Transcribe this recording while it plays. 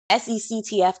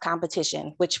SECTF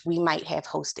competition, which we might have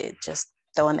hosted, just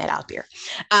throwing that out there.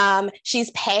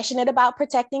 She's passionate about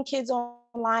protecting kids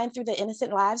online through the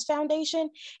Innocent Lives Foundation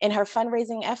and her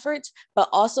fundraising efforts, but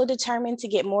also determined to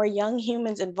get more young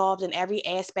humans involved in every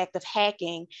aspect of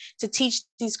hacking to teach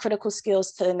these critical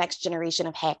skills to the next generation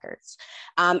of hackers.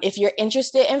 If you're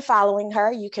interested in following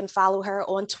her, you can follow her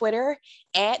on Twitter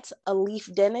at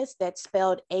Alethe Denis. That's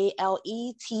spelled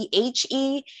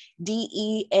ALETHEDENIS.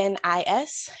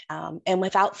 And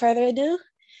without further ado,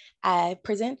 I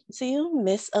present to you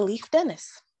Miss Alethe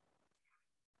Denis.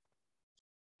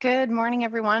 Good morning,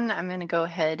 everyone. I'm going to go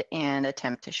ahead and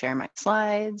attempt to share my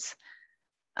slides.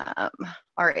 All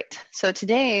right, so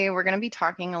today we're going to be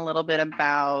talking a little bit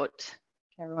about,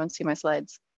 can everyone see my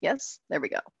slides? Yes, there we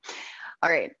go.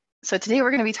 All right, so today we're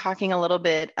going to be talking a little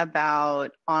bit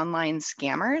about online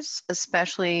scammers,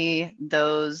 especially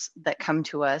those that come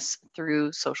to us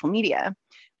through social media.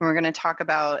 And we're going to talk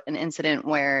about an incident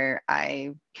where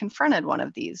I confronted one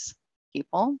of these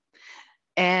people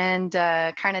and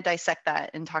kind of dissect that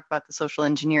and talk about the social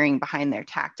engineering behind their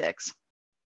tactics.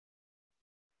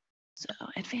 So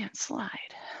advanced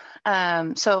slide.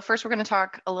 So first we're going to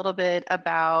talk a little bit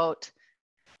about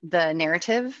the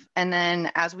narrative, and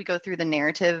then as we go through the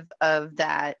narrative of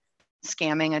that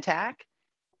scamming attack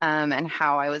and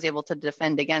how I was able to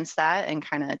defend against that and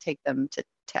kind of take them to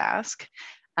task,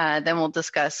 then we'll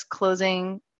discuss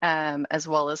closing as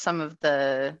well as some of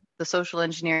the social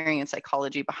engineering and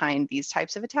psychology behind these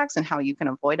types of attacks and how you can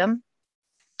avoid them.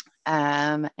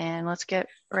 And let's get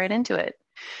right into it.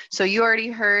 So you already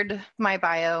heard my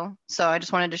bio, so I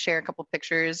just wanted to share a couple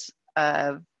pictures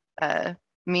of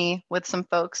me with some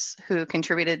folks who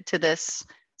contributed to this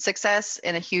success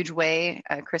in a huge way.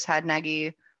 Chris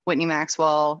Hadnaggy, Whitney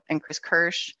Maxwell, and Chris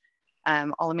Kirsch,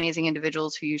 all amazing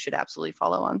individuals who you should absolutely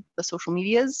follow on the social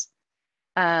medias.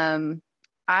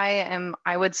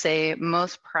 I would say,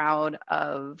 most proud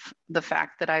of the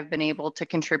fact that I've been able to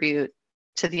contribute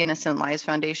to the Innocent Lives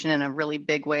Foundation in a really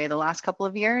big way the last couple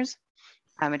of years.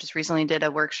 I just recently did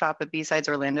a workshop at B-Sides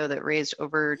Orlando that raised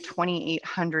over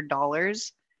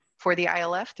 $2,800 for the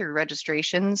ILF through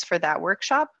registrations for that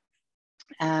workshop.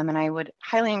 And I would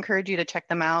highly encourage you to check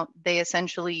them out. They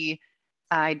essentially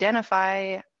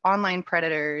identify online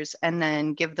predators and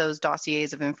then give those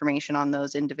dossiers of information on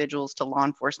those individuals to law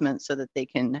enforcement so that they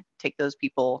can take those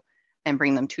people and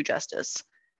bring them to justice.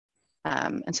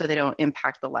 And so they don't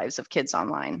impact the lives of kids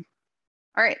online.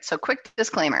 All right, so quick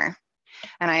disclaimer.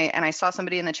 And I saw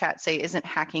somebody in the chat say, isn't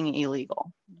hacking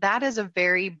illegal? That is a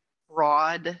very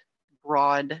broad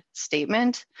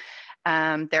statement.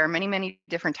 There are many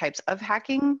different types of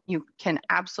hacking. You can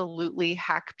absolutely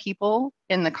hack people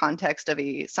in the context of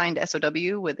a signed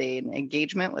SOW with an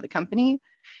engagement with a company.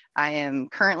 I am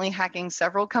currently hacking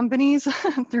several companies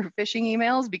through phishing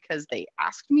emails because they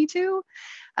asked me to.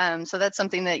 So that's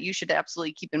something that you should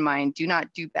absolutely keep in mind. Do not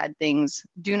do bad things.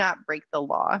 Do not break the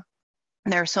law.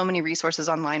 And there are so many resources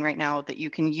online right now that you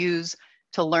can use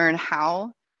to learn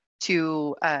how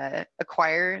to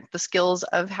acquire the skills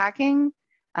of hacking.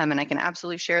 And I can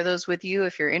absolutely share those with you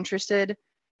if you're interested.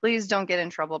 Please don't get in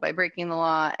trouble by breaking the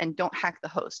law, and don't hack the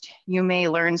host. You may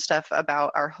learn stuff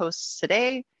about our hosts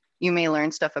today. You may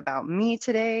learn stuff about me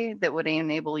today that would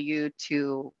enable you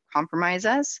to compromise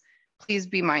us. Please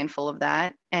be mindful of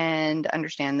that and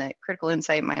understand that Critical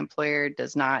Insight, my employer,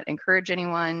 does not encourage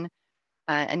anyone,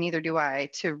 and neither do I,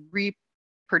 to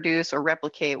reproduce or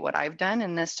replicate what I've done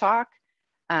in this talk.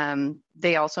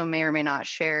 They also may or may not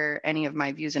share any of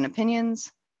my views and opinions.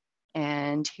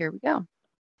 And here we go.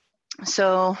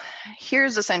 So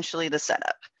here's essentially the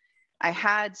setup. I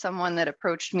had someone that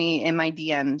approached me in my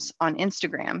DMs on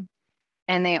Instagram,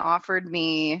 and they offered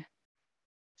me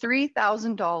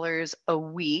 $3,000 a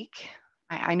week.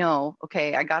 I know,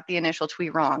 okay, I got the initial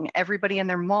tweet wrong. Everybody and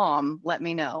their mom let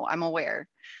me know, I'm aware.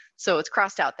 So it's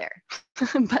crossed out there.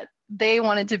 But they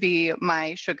wanted to be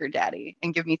my sugar daddy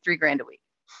and give me $3,000 a week.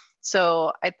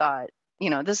 So I thought, you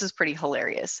know, this is pretty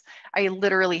hilarious. I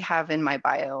literally have in my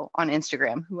bio on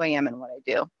Instagram who I am and what I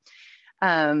do.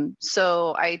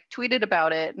 So I tweeted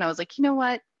about it and I was like, you know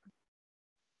what?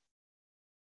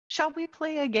 Shall we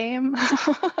play a game?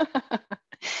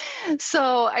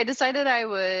 So I decided I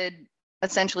would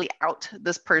essentially out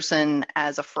this person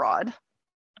as a fraud.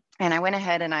 And I went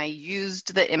ahead and I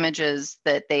used the images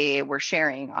that they were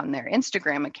sharing on their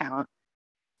Instagram account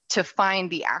to find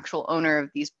the actual owner of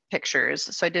these pictures.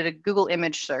 So I did a Google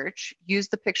image search, used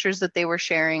the pictures that they were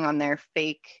sharing on their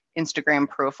fake Instagram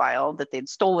profile that they'd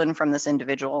stolen from this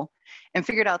individual, and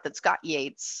figured out that Scott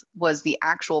Yates was the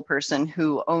actual person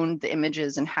who owned the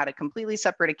images and had a completely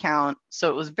separate account. So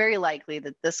it was very likely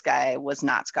that this guy was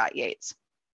not Scott Yates.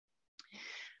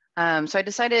 So I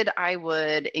decided I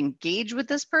would engage with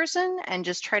this person and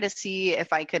just try to see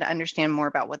if I could understand more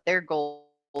about what their goals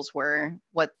were,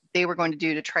 what they were going to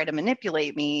do to try to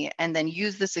manipulate me, and then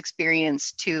use this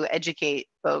experience to educate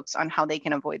folks on how they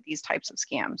can avoid these types of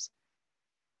scams.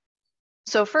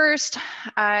 So first,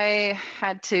 I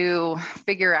had to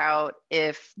figure out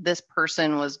if this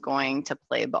person was going to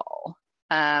play ball.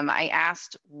 I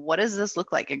asked, what does this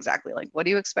look like exactly? Like, what do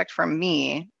you expect from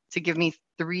me to give me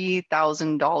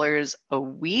 $3,000 a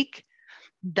week?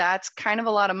 That's kind of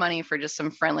a lot of money for just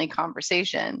some friendly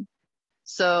conversation.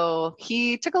 So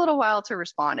he took a little while to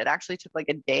respond. It actually took like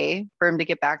a day for him to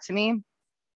get back to me.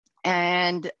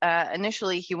 And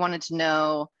initially, he wanted to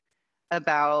know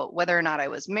about whether or not I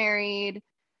was married.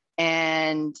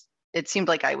 And it seemed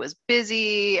like I was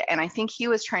busy. And I think he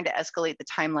was trying to escalate the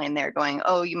timeline there, going,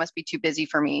 oh, you must be too busy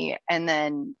for me. And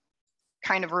then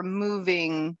kind of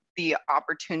removing the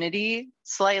opportunity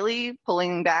slightly,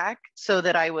 pulling back so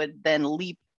that I would then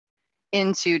leap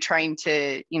into trying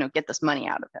to, get this money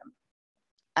out of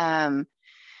him.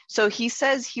 So he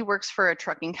says he works for a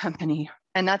trucking company,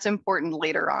 and that's important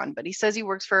later on, but he says he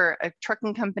works for a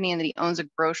trucking company and that he owns a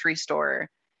grocery store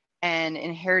and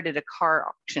inherited a car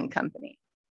auction company.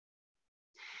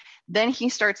 Then he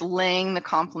starts laying the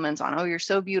compliments on, oh, you're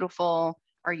so beautiful.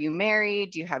 Are you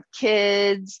married? Do you have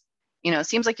kids?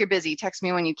 Seems like you're busy. Text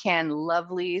me when you can.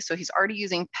 Lovely. So he's already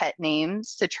using pet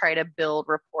names to try to build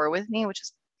rapport with me, which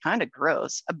is kind of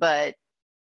gross, but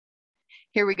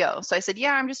here we go. So I said,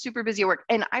 yeah, I'm just super busy at work.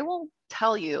 And I will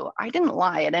tell you, I didn't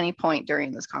lie at any point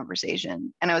during this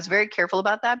conversation. And I was very careful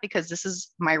about that because this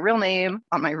is my real name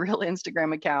on my real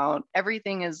Instagram account.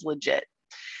 Everything is legit.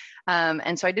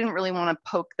 And so I didn't really want to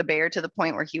poke the bear to the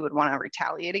point where he would want to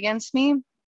retaliate against me.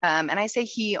 And I say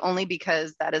he only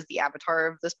because that is the avatar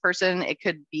of this person. It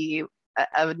could be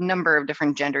a number of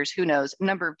different genders, who knows, a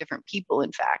number of different people,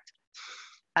 in fact.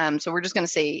 So we're just going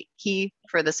to say he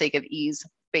for the sake of ease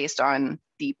based on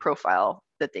the profile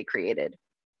that they created.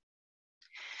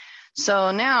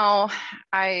 So now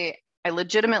I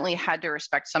legitimately had to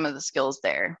respect some of the skills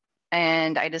there.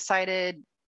 And I decided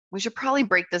we should probably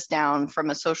break this down from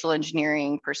a social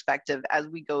engineering perspective as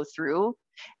we go through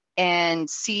and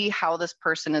see how this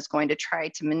person is going to try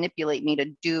to manipulate me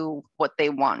to do what they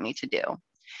want me to do.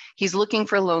 He's looking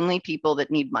for lonely people that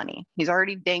need money. He's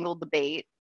already dangled the bait.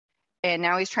 And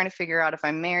now he's trying to figure out if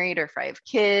I'm married or if I have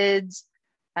kids,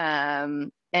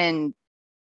 and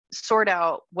sort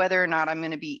out whether or not I'm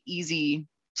going to be easy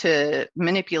to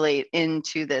manipulate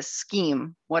into this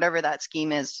scheme, whatever that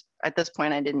scheme is. At this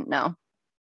point, I didn't know.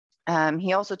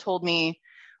 He also told me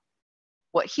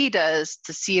what he does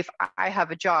to see if I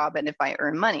have a job and if I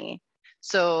earn money.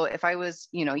 So if I was,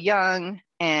 young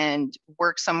and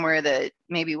work somewhere that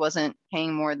maybe wasn't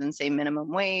paying more than, say,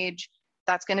 minimum wage,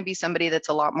 that's going to be somebody that's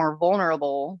a lot more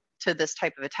vulnerable to this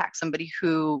type of attack, somebody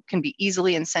who can be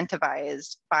easily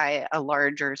incentivized by a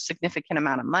large or significant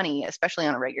amount of money, especially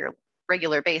on a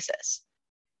regular basis.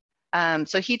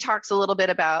 So he talks a little bit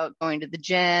about going to the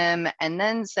gym and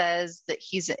then says that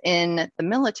he's in the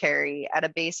military at a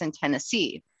base in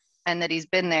Tennessee and that he's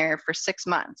been there for 6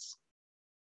 months.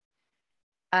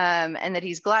 And that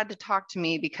he's glad to talk to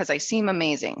me because I seem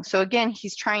amazing. So again,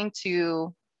 he's trying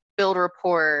to build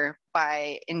rapport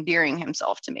by endearing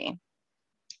himself to me.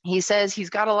 He says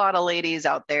he's got a lot of ladies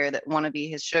out there that want to be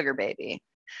his sugar baby.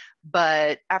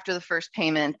 But after the first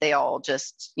payment, they all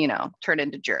just, turn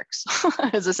into jerks,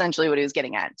 is essentially what he was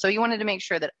getting at. So he wanted to make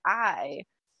sure that I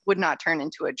would not turn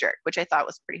into a jerk, which I thought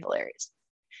was pretty hilarious.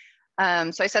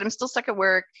 So I said, I'm still stuck at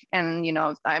work. And,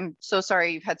 I'm so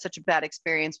sorry you've had such a bad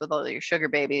experience with all your sugar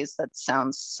babies. That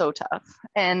sounds so tough.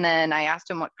 And then I asked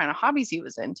him what kind of hobbies he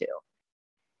was into.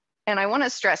 And I want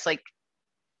to stress,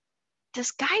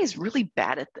 this guy is really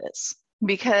bad at this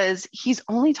because he's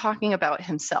only talking about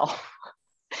himself,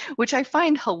 which I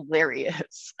find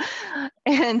hilarious.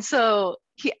 And so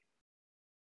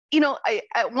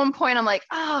at one point I'm like,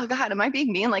 oh God, am I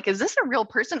being mean? Is this a real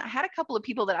person? I had a couple of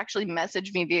people that actually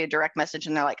messaged me via direct message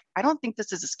and they're like, I don't think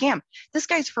this is a scam. This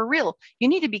guy's for real. You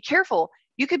need to be careful.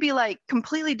 You could be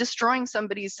completely destroying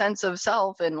somebody's sense of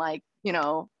self and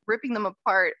ripping them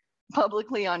apart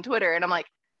publicly on Twitter. And I'm like,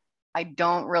 I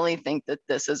don't really think that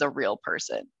this is a real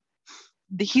person.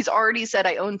 He's already said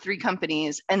I own 3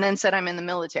 companies and then said I'm in the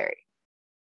military.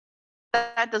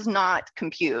 That does not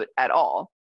compute at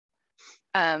all.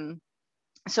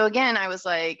 So again, I was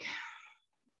like,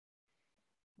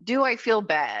 do I feel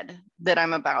bad that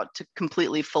I'm about to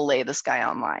completely fillet this guy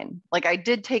online? I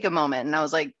did take a moment and I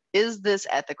was like, is this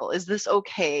ethical? Is this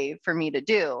okay for me to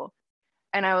do?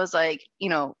 And I was like,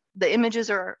 the images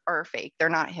are fake. They're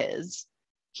not his.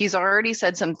 He's already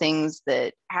said some things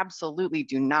that absolutely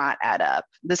do not add up.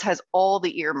 This has all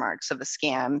the earmarks of a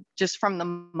scam just from the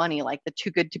money, like the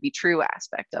too good to be true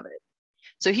aspect of it.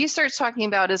 So he starts talking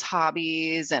about his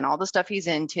hobbies and all the stuff he's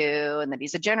into, and that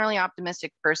he's a generally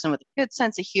optimistic person with a good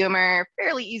sense of humor,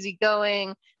 fairly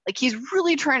easygoing. Like he's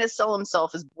really trying to sell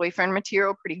himself as boyfriend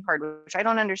material pretty hard, which I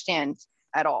don't understand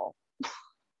at all.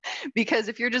 Because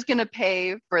if you're just going to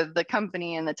pay for the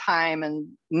company and the time and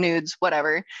nudes,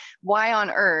 whatever, why on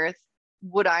earth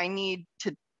would I need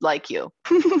to like you?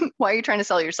 Why are you trying to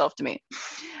sell yourself to me?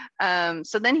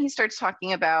 So then he starts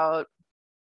talking about,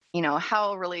 you know,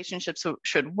 how relationships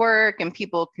should work and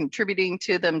people contributing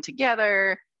to them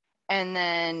together, and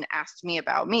then asked me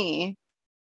about me.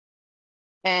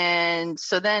 And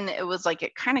so then it was like,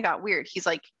 it kind of got weird. He's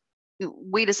like,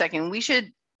 wait a second, we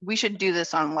should do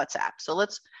this on WhatsApp. So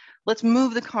let's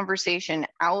move the conversation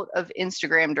out of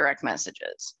Instagram direct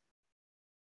messages.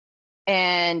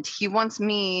 And he wants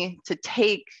me to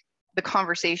take the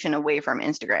conversation away from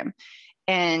Instagram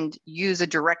and use a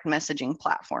direct messaging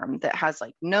platform that has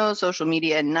like no social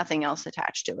media and nothing else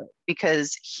attached to it.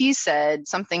 Because he said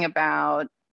something about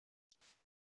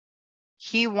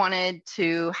he wanted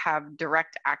to have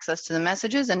direct access to the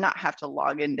messages and not have to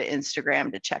log into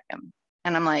Instagram to check them.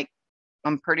 And I'm like,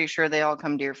 I'm pretty sure they all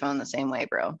come to your phone the same way,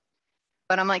 bro.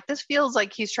 But I'm like, this feels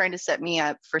like he's trying to set me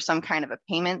up for some kind of a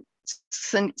payment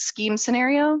scheme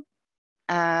scenario.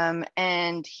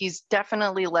 And he's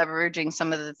definitely leveraging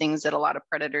some of the things that a lot of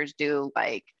predators do,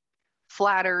 like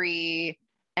flattery,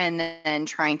 and then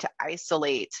trying to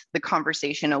isolate the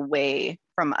conversation away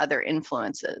from other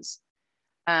influences.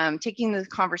 Taking the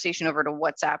conversation over to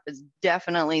WhatsApp is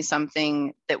definitely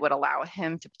something that would allow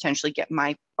him to potentially get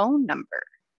my phone number.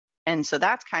 And so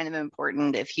that's kind of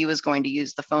important if he was going to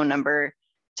use the phone number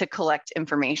to collect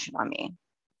information on me.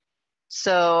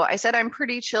 So I said I'm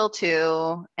pretty chill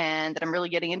too, and that I'm really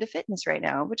getting into fitness right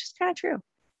now, which is kind of true.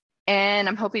 And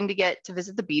I'm hoping to get to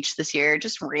visit the beach this year,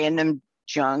 just random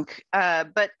junk.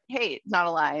 But hey, not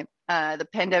a lie. The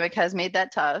pandemic has made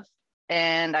that tough,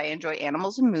 and I enjoy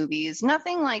animals and movies.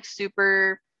 Nothing like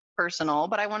super personal,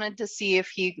 but I wanted to see if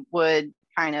he would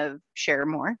kind of share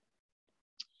more.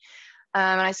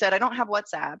 And I said, I don't have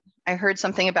WhatsApp. I heard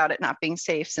something about it not being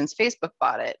safe since Facebook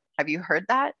bought it. Have you heard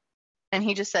that? And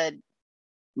he just said,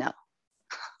 no,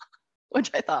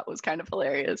 which I thought was kind of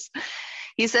hilarious.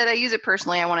 He said, I use it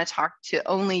personally. I want to talk to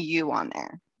only you on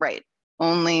there. Right.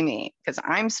 Only me, because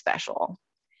I'm special.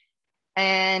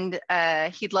 And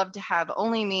he'd love to have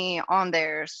only me on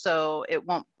there so it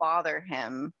won't bother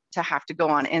him to have to go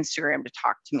on Instagram to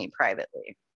talk to me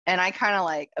privately. And I kind of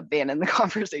like abandoned the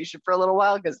conversation for a little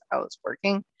while because I was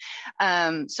working.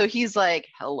 So he's like,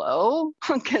 hello,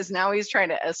 because now he's trying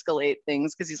to escalate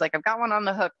things because he's like, I've got one on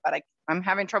the hook, but I'm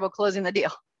having trouble closing the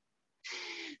deal.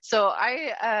 So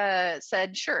I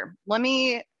said, sure, let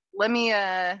me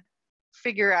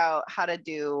figure out how to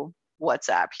do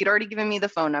WhatsApp. He'd already given me the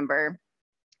phone number.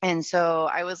 And so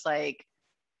I was like,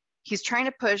 he's trying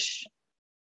to push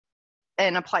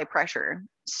and apply pressure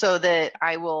so that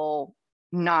I will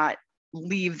not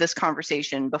leave this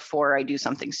conversation before I do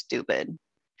something stupid.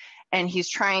 And he's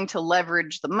trying to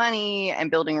leverage the money and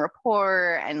building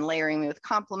rapport and layering me with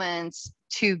compliments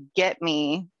to get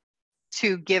me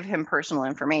to give him personal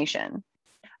information.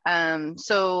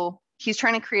 So he's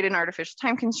trying to create an artificial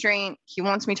time constraint. He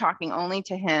wants me talking only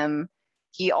to him.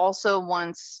 He also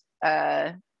wants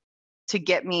to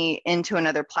get me into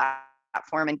another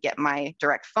platform and get my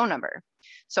direct phone number.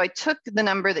 So I took the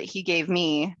number that he gave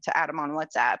me to add him on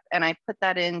WhatsApp, and I put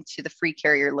that into the free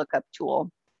carrier lookup tool.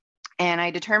 And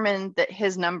I determined that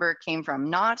his number came from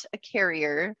not a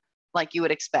carrier like you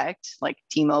would expect, like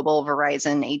T-Mobile,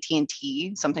 Verizon,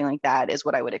 AT&T, something like that is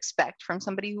what I would expect from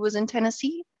somebody who was in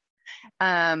Tennessee.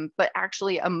 But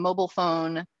actually a mobile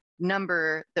phone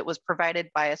number that was provided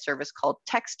by a service called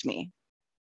Text Me.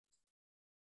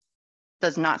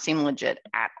 Does not seem legit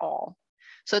at all.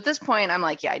 So at this point, I'm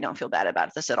like, yeah, I don't feel bad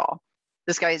about this at all.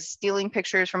 This guy's stealing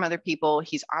pictures from other people.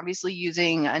 He's obviously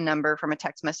using a number from a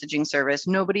text messaging service.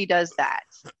 Nobody does that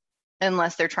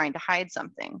unless they're trying to hide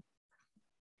something.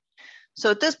 So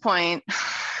at this point,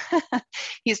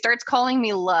 he starts calling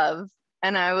me love.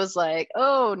 And I was like,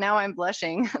 oh, now I'm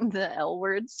blushing, the L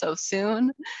word so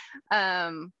soon.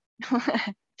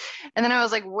 And then I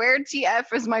was like, where TF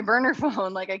is my burner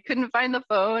phone? Like I couldn't find the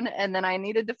phone. And then I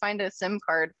needed to find a SIM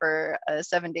card for a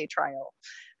 7-day trial.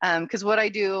 Because what I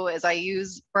do is I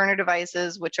use burner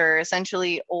devices, which are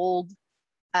essentially old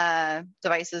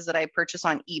devices that I purchase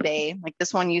on eBay. Like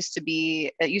this one used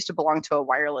to belong to a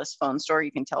wireless phone store.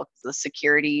 You can tell because the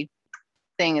security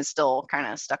thing is still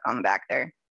kind of stuck on the back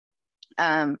there.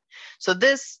 So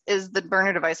this is the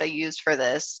burner device I used for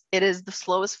this. It is the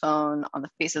slowest phone on the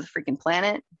face of the freaking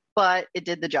planet, but it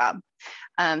did the job.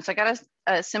 So I got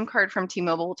a SIM card from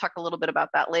T-Mobile. We'll talk a little bit about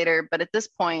that later. But at this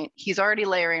point, he's already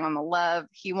layering on the love.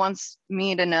 He wants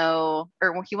me to know,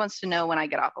 or he wants to know when I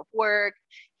get off of work.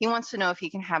 He wants to know if he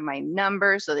can have my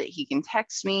number so that he can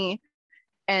text me.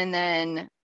 And then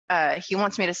he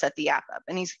wants me to set the app up.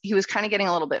 And he was kind of getting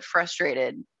a little bit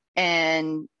frustrated.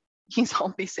 And he's all,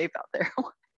 be safe out there.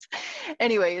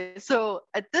 Anyway, so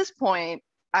at this point,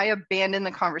 I abandoned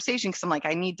the conversation because I'm like,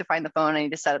 I need to find the phone. I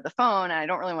need to set up the phone. And I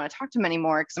don't really want to talk to him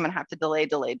anymore because I'm going to have to delay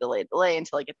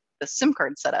until I get the SIM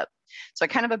card set up. So I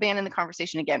kind of abandoned the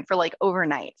conversation again for like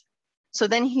overnight. So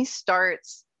then he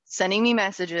starts sending me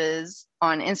messages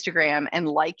on Instagram and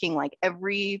liking like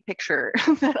every picture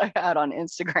that I had on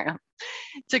Instagram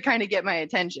to kind of get my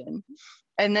attention.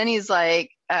 And then he's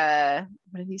like, what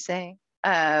did he say?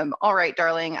 All right,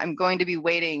 darling, I'm going to be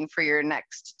waiting for your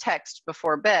next text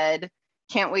before bed.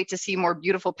 Can't wait to see more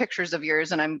beautiful pictures of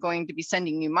yours, and I'm going to be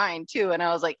sending you mine too. And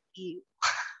I was like, ew.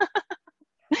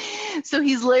 So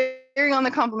he's layering on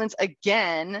the compliments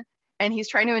again, and he's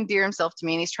trying to endear himself to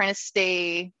me, and he's trying to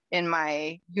stay in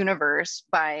my universe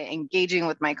by engaging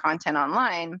with my content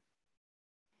online.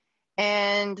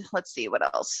 And let's see, what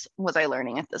else was I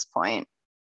learning at this point?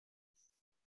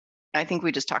 I think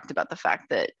we just talked about the fact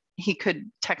that he could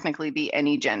technically be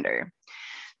any gender.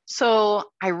 So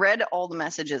I read all the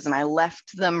messages and I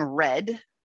left them read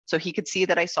so he could see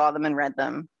that I saw them and read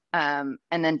them, and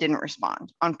then didn't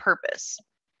respond on purpose.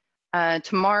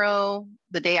 Tomorrow,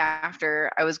 the day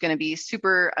after, I was going to be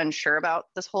super unsure about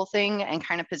this whole thing and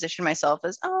kind of position myself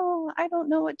as, oh, I don't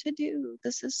know what to do.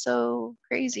 This is so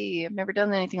crazy. I've never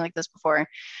done anything like this before.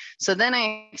 So then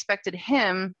I expected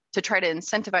him to try to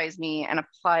incentivize me and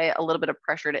apply a little bit of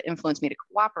pressure to influence me to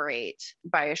cooperate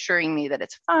by assuring me that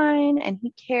it's fine and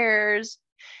he cares.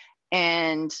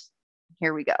 And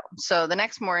here we go. So the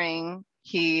next morning,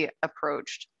 he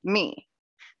approached me.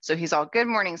 So he's all, good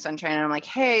morning, sunshine. And I'm like,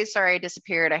 hey, sorry, I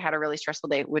disappeared. I had a really stressful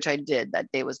day, which I did.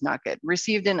 That day was not good.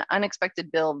 Received an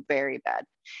unexpected bill, very bad.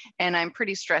 And I'm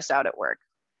pretty stressed out at work.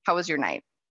 How was your night?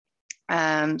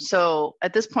 So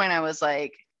at this point, I was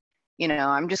like,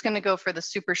 I'm just going to go for the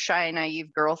super shy,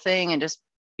 naive girl thing and just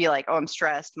be like, oh, I'm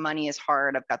stressed. Money is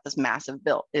hard. I've got this massive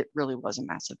bill. It really was a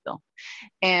massive bill.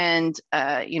 And,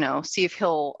 see if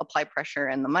he'll apply pressure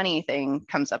and the money thing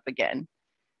comes up again.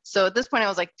 So at this point, I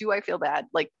was like, do I feel bad?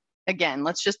 Like, again,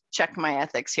 let's just check my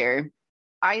ethics here.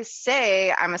 I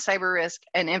say I'm a cyber risk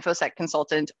and InfoSec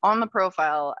consultant on the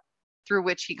profile through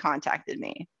which he contacted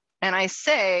me. And I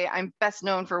say I'm best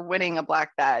known for winning a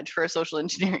black badge for a social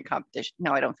engineering competition.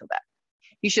 No, I don't feel bad.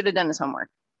 He should have done his homework.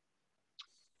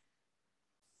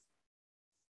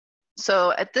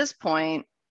 So at this point,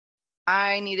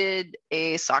 I needed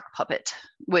a sock puppet,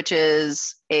 which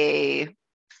is a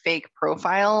fake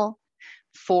profile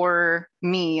for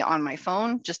me on my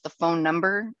phone, just the phone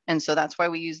number. And so that's why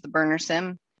we use the burner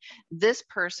SIM. This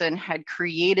person had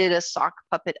created a sock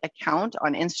puppet account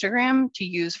on Instagram to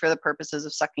use for the purposes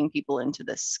of sucking people into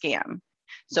this scam.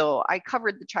 So I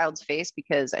covered the child's face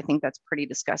because I think that's pretty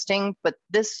disgusting. But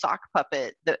this sock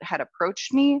puppet that had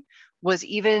approached me was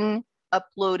even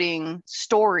uploading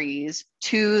stories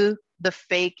to the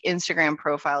fake Instagram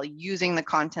profile using the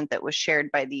content that was shared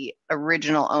by the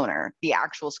original owner, the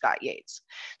actual Scott Yates.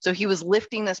 So he was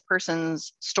lifting this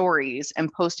person's stories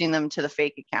and posting them to the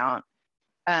fake account,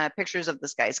 pictures of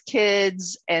this guy's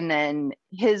kids. And then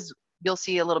you'll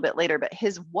see a little bit later, but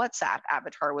his WhatsApp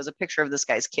avatar was a picture of this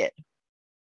guy's kid.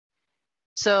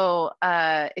 So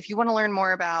if you want to learn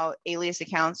more about alias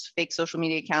accounts, fake social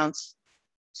media accounts,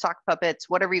 sock puppets,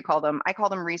 whatever you call them. I call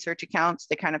them research accounts.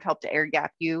 They kind of help to air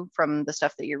gap you from the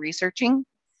stuff that you're researching.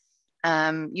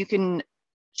 You can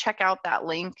check out that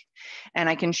link and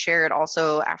I can share it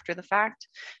also after the fact.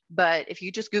 But if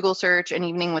you just Google search an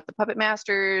evening with the puppet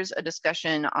masters, a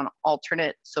discussion on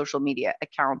alternate social media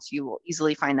accounts, you will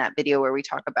easily find that video where we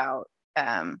talk about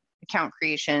account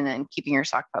creation and keeping your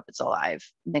sock puppets alive.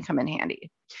 They come in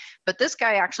handy. But this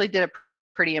guy actually did a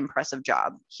pretty impressive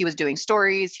job. He was doing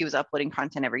stories. He was uploading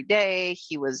content every day.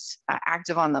 He was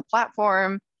active on the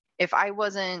platform. If I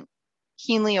wasn't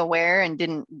keenly aware and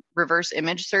didn't reverse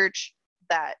image search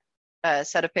that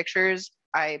set of pictures,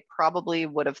 I probably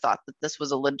would have thought that this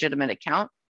was a legitimate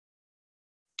account.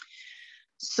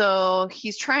 So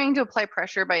he's trying to apply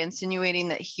pressure by insinuating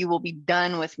that he will be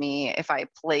done with me if I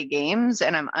play games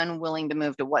and I'm unwilling to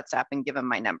move to WhatsApp and give him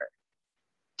my number.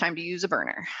 Time to use a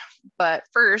burner. But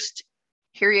first,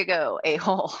 here you go,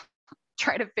 a-hole.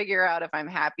 Try to figure out if I'm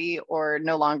happy or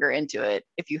no longer into it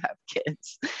if you have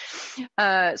kids.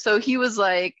 So he was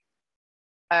like,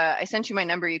 I sent you my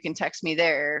number. You can text me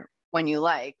there when you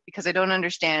like, because I don't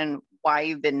understand why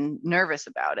you've been nervous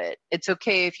about it. It's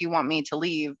okay if you want me to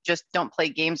leave, just don't play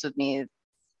games with me.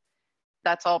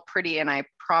 That's all pretty, and I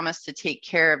promise to take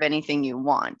care of anything you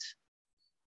want.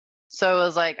 So it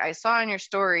was like, I saw in your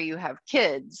story you have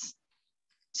kids.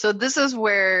 So this is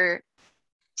where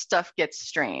stuff gets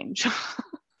strange.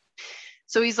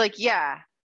 So he's like, yeah,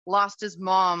 lost his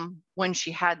mom when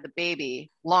she had the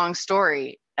baby. Long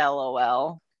story,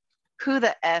 LOL. Who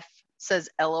the F says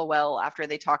LOL after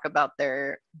they talk about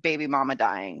their baby mama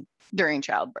dying during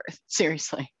childbirth?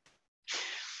 Seriously.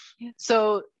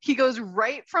 So he goes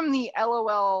right from the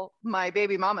LOL, my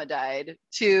baby mama died,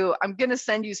 to I'm going to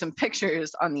send you some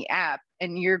pictures on the app,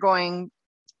 and you're going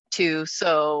to,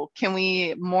 so can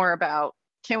you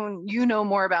know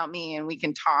more about me, and we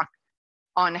can talk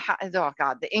on how, oh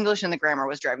God, the English and the grammar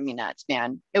was driving me nuts,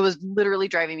 man. It was literally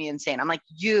driving me insane. I'm like,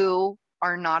 you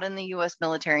are not in the US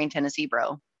military in Tennessee,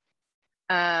 bro.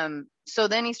 So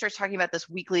then he starts talking about this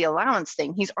weekly allowance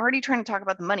thing. He's already trying to talk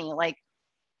about the money. Like,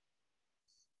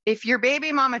 if your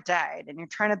baby mama died and you're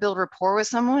trying to build rapport with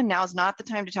someone, now's not the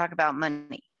time to talk about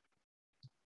money.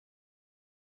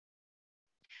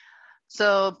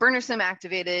 So burner sim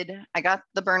activated. I got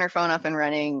the burner phone up and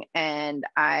running, and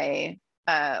I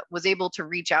was able to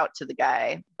reach out to the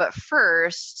guy. But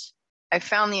first, I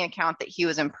found the account that he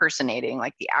was impersonating,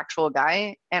 like the actual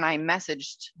guy, and I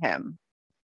messaged him.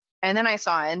 And then I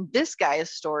saw in this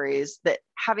guy's stories that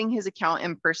having his account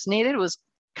impersonated was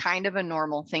kind of a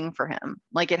normal thing for him.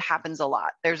 Like, it happens a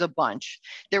lot. There's a bunch.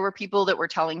 There were people that were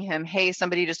telling him, hey,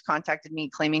 somebody just contacted me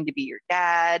claiming to be your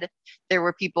dad. There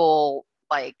were people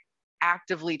like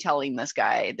actively telling this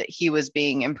guy that he was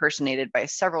being impersonated by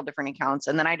several different accounts.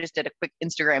 And then I just did a quick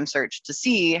Instagram search to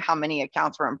see how many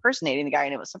accounts were impersonating the guy,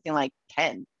 and it was something like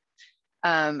 10.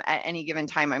 At any given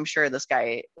time, I'm sure this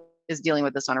guy is dealing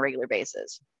with this on a regular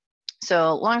basis.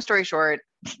 So long story short,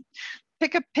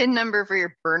 pick a PIN number for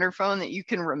your burner phone that you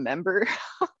can remember.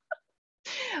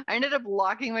 I ended up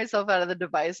locking myself out of the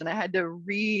device, and I had to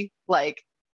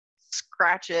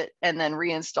scratch it and then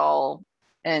reinstall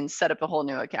and set up a whole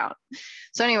new account.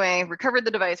 So anyway, recovered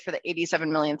the device for the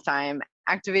 87 millionth time,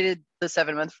 activated the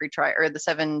 7-month free trial, or the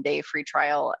 7-day free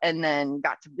trial, and then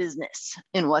got to business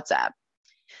in WhatsApp.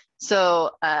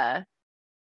 So let's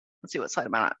see, what slide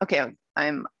am I on? Okay,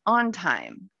 I'm on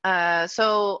time.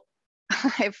 So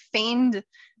I feigned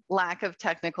lack of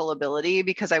technical ability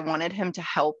because I wanted him to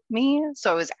help me.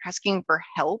 So I was asking for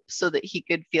help so that he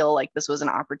could feel like this was an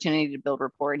opportunity to build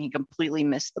rapport, and he completely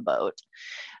missed the boat.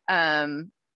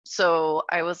 So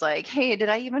I was like, hey, did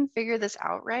I even figure this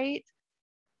out right?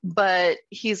 But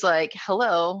he's like,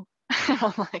 hello.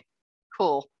 I'm like,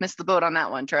 cool, missed the boat on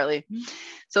that one, Charlie.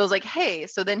 So I was like, hey,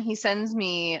 so then he sends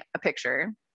me a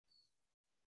picture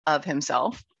of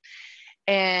himself.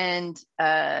 And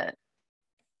I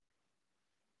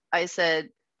said,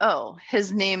 oh,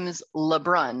 his name's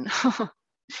LeBrun.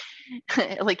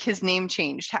 Like, his name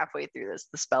changed halfway through this,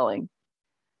 the spelling.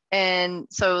 And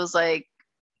so I was like,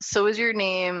 so is your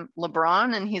name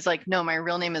LeBron? And he's like, no, my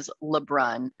real name is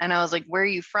LeBrun. And I was like, where are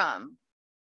you from?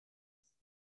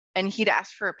 And he'd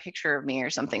asked for a picture of me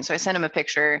or something. So I sent him a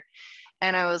picture,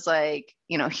 and I was like,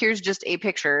 here's just a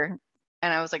picture.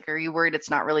 And I was like, are you worried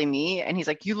it's not really me? And he's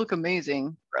like, you look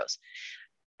amazing. Gross.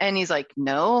 And he's like,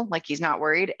 no, like, he's not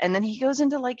worried. And then he goes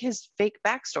into like his fake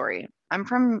backstory. I'm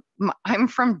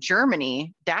from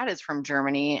Germany. Dad is from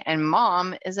Germany, and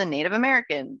mom is a Native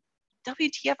American.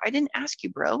 WTF, I didn't ask you,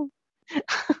 bro.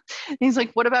 He's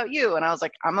like, what about you? And I was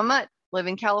like, I'm a mutt, live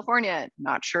in California,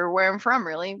 not sure where I'm from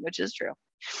really, which is true.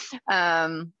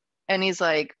 And he's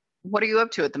like, what are you up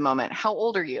to at the moment? How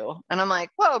old are you? And I'm like,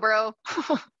 whoa, bro.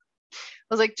 I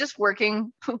was like, just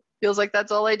working. Feels like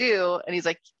that's all I do. And he's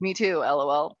like, me too,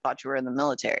 LOL. Thought you were in the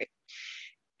military.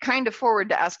 Kind of forward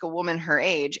to ask a woman her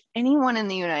age. Anyone in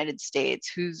the United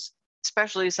States who's,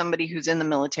 especially somebody who's in the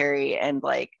military and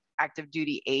like active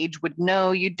duty age, would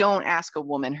know you don't ask a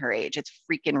woman her age. It's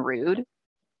freaking rude.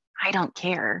 I don't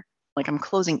care. Like, I'm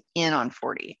closing in on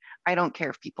 40. I don't care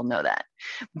if people know that.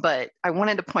 But I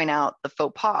wanted to point out the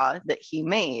faux pas that he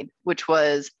made, which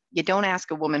was, you don't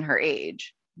ask a woman her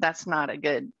age. That's not a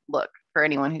good look for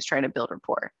anyone who's trying to build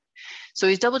rapport. So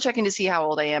he's double checking to see how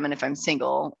old I am and if I'm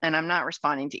single, and I'm not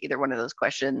responding to either one of those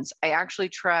questions. I actually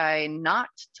try not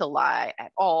to lie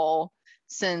at all,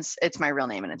 since it's my real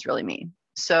name and it's really me.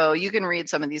 So you can read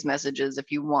some of these messages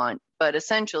if you want, but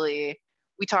essentially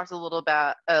we talked a little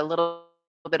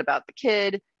bit about the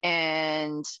kid,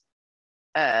 and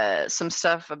some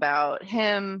stuff about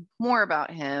him, more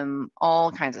about him,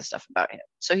 all kinds of stuff about him.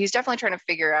 So he's definitely trying to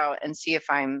figure out and see if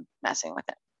I'm messing with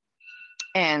him.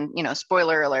 And, you know,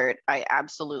 spoiler alert, I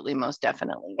absolutely most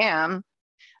definitely am.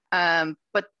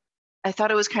 But I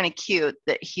thought it was kind of cute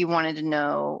that he wanted to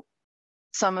know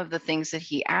some of the things that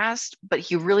he asked, but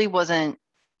he really wasn't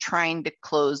trying to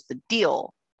close the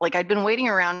deal. Like, I'd been waiting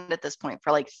around at this point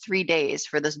for like 3 days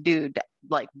for this dude to,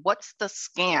 like, what's the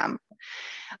scam?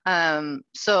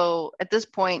 So at this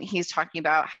point, he's talking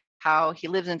about how he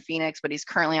lives in Phoenix, but he's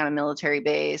currently on a military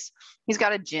base. He's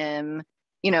got a gym,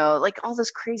 you know, like all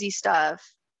this crazy stuff.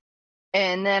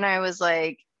 And then I was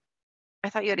like, I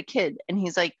thought you had a kid. And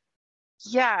he's like,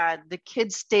 yeah, the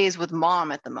kid stays with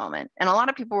mom at the moment. And a lot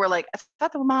of people were like, I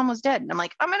thought the mom was dead. And I'm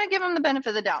like, I'm going to give him the benefit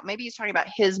of the doubt. Maybe he's talking about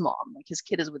his mom, like his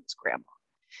kid is with his grandma,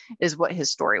 is what his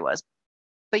story was.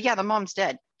 But yeah, the mom's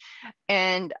dead.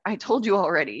 And I told you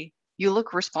already, you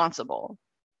look responsible.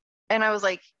 And I was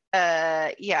like,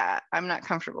 yeah, I'm not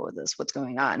comfortable with this. What's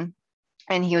going on?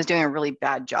 And he was doing a really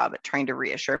bad job at trying to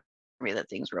reassure me that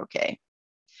things were okay.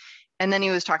 And then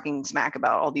he was talking smack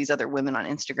about all these other women on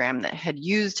Instagram that had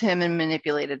used him and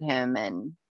manipulated him.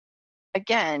 And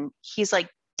again, he's like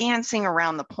dancing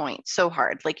around the point so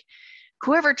hard. Like,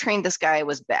 whoever trained this guy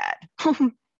was bad.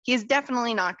 He's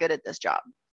definitely not good at this job.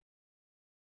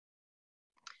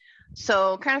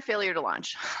 So kind of failure to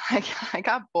launch. I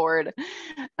got bored.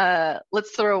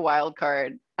 Let's throw a wild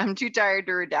card. I'm too tired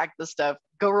to redact the stuff.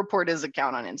 Go report his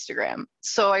account on Instagram.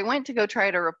 So I went to go try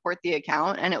to report the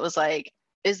account, and it was like,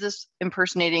 is this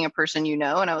impersonating a person you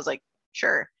know? And I was like,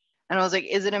 sure. And I was like,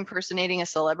 is it impersonating a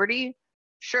celebrity?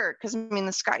 Sure. Because I mean,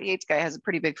 the Scott Yates guy has a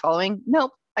pretty big following.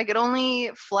 Nope. I could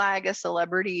only flag a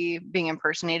celebrity being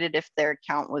impersonated if their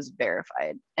account was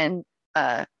verified. And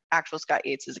actual Scott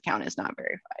Yates' account is not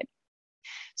verified.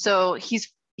 So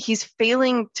he's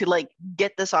failing to like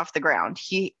get this off the ground.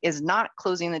 He is not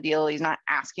closing the deal. He's not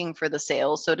asking for the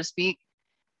sale, so to speak.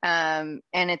 And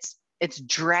it's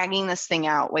dragging this thing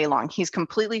out way long. He's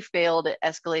completely failed at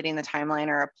escalating the timeline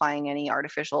or applying any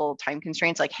artificial time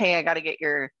constraints. Like, hey, I got to get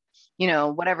your, you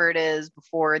know, whatever it is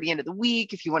before the end of the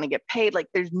week if you want to get paid. Like,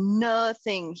 there's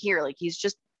nothing here. Like, he's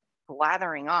just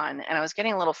blathering on. And I was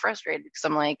getting a little frustrated because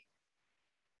I'm like,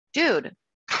 dude,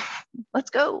 let's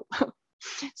go.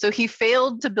 So he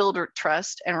failed to build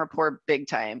trust and rapport big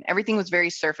time. Everything was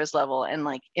very surface level and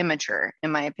like immature,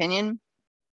 in my opinion.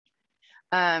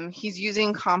 He's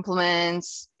using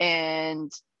compliments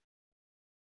and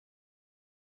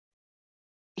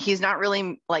he's not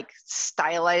really like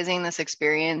stylizing this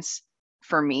experience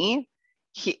for me.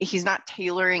 He's not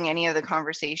tailoring any of the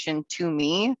conversation to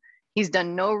me. He's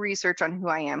done no research on who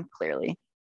I am, clearly.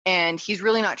 And he's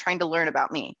really not trying to learn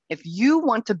about me. If you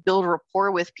want to build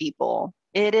rapport with people,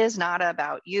 it is not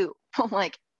about you.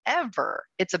 Like, ever.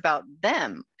 It's about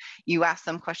them. You ask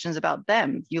them questions about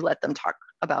them. You let them talk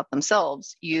about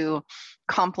themselves. You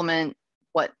compliment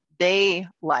what they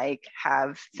like,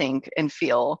 have, think, and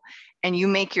feel. And you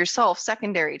make yourself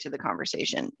secondary to the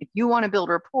conversation. If you want to build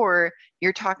rapport,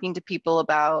 you're talking to people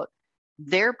about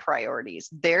their priorities,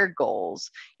 their goals.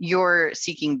 You're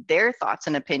seeking their thoughts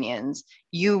and opinions.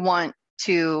 You want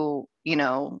to, you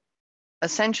know,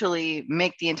 essentially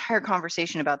make the entire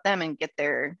conversation about them and get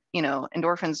their, you know,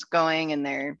 endorphins going and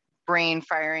their brain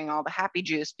firing all the happy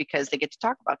juice because they get to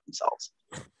talk about themselves.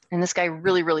 And this guy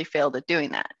really, really failed at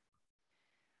doing that.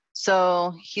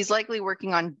 So he's likely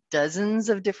working on dozens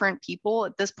of different people.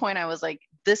 At this point, I was like,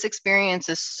 this experience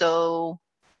is so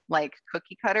like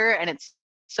cookie cutter and it's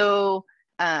so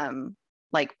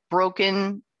like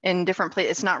broken in different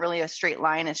places. It's not really a straight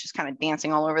line. It's just kind of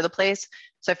dancing all over the place.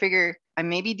 So I figure I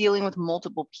may be dealing with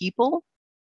multiple people,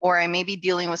 or I may be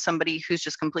dealing with somebody who's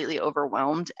just completely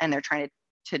overwhelmed and they're trying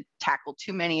to tackle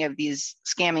too many of these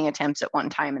scamming attempts at one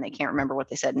time and they can't remember what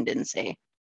they said and didn't say.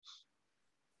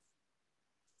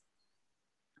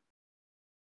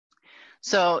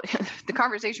 So the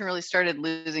conversation really started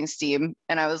losing steam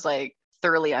and I was like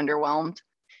thoroughly underwhelmed.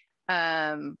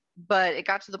 But it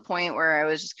got to the point where I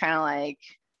was just kind of like,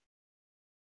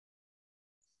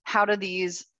 how do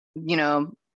these, you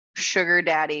know, sugar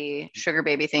daddy, sugar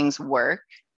baby things work?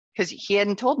 Because he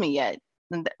hadn't told me yet,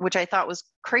 which I thought was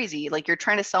crazy. Like, you're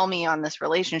trying to sell me on this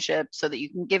relationship so that you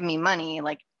can give me money.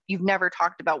 Like, you've never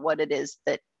talked about what it is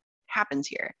that happens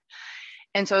here.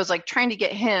 And so I was like trying to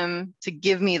get him to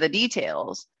give me the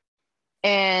details.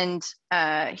 And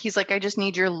he's like, I just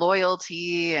need your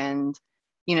loyalty and,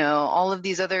 you know, all of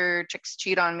these other chicks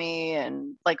cheat on me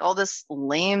and like all this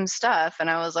lame stuff. And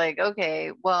I was like,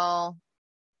 okay, well,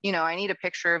 you know, I need a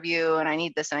picture of you and I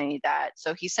need this and I need that.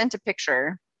 So he sent a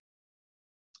picture.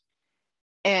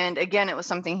 And again, it was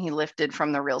something he lifted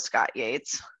from the real Scott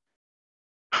Yates.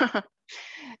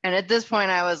 And at this point,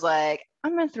 I was like,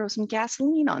 I'm going to throw some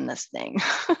gasoline on this thing.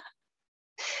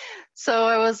 So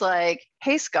I was like,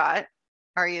 hey, Scott,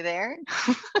 are you there?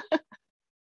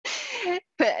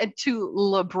 To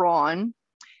LeBron.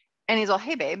 And he's all,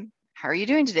 hey, babe, how are you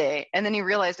doing today? And then he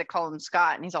realized I called him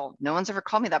Scott. And he's all, no one's ever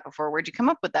called me that before. Where'd you come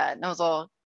up with that? And I was all,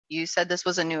 you said this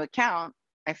was a new account.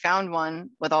 I found one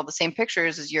with all the same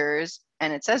pictures as yours.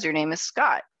 And it says your name is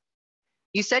Scott.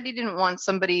 You said you didn't want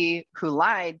somebody who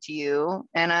lied to you.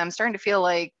 And I'm starting to feel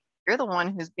like you're the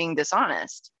one who's being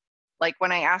dishonest. Like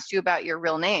when I asked you about your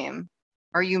real name,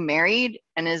 are you married?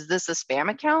 And is this a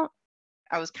spam account?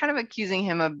 I was kind of accusing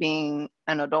him of being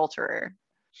an adulterer.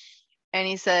 And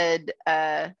he said,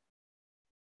 I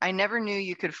never knew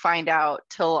you could find out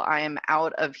till I am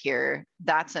out of here.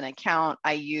 That's an account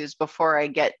I use before I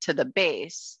get to the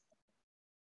base.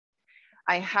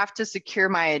 I have to secure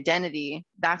my identity.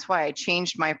 That's why I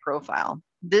changed my profile.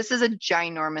 This is a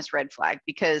ginormous red flag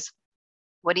because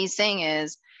what he's saying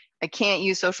is, I can't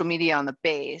use social media on the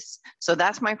base. So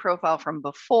that's my profile from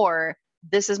before.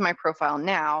 This is my profile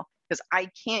now because I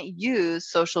can't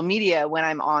use social media when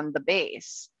I'm on the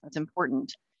base. That's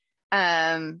important.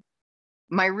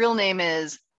 My real name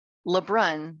is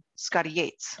LeBron Scotty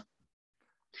Yates.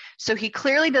 So he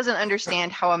clearly doesn't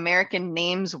understand how American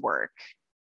names work.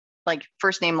 Like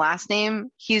first name, last name.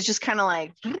 He's just kind of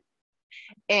like,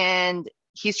 and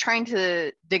he's trying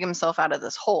to dig himself out of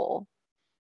this hole.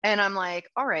 And I'm like,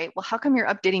 all right, well, how come you're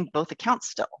updating both accounts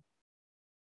still?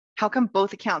 How come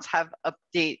both accounts have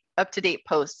up-to-date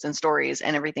posts and stories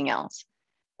and everything else?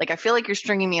 Like, I feel like you're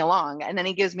stringing me along. And then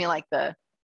he gives me like the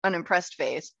unimpressed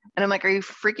face. And I'm like, are you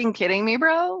freaking kidding me,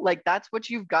 bro? Like, that's what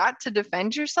you've got to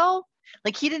defend yourself?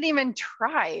 Like, he didn't even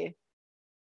try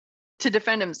to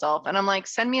defend himself. And I'm like,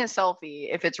 send me a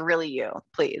selfie if it's really you,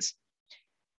 please.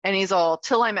 And he's all,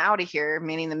 till I'm out of here,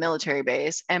 meaning the military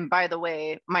base. And by the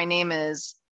way, my name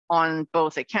is on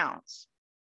both accounts.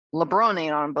 LeBron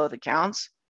ain't on both accounts.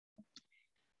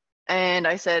 And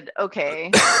I said, okay.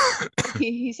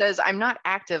 He says, I'm not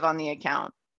active on the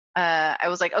account. I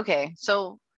was like, okay,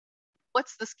 so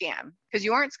what's the scam? Because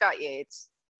you aren't Scott Yates.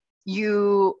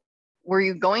 Were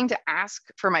you going to ask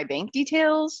for my bank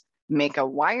details? Make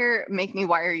me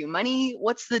wire you money?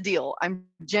 What's the deal? I'm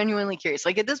genuinely curious.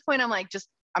 Like at this point, I'm like,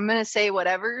 I'm going to say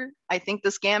whatever I think the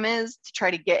scam is to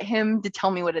try to get him to tell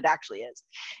me what it actually is.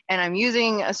 And I'm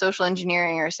using a social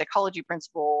engineering or psychology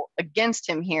principle against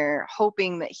him here,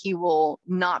 hoping that he will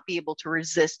not be able to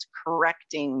resist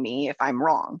correcting me if I'm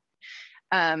wrong.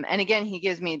 And again, he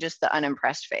gives me just the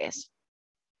unimpressed face.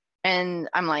 And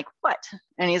I'm like, what?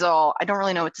 And he's all, I don't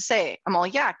really know what to say. I'm all,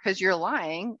 yeah, because you're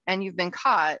lying and you've been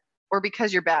caught, or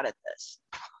because you're bad at this.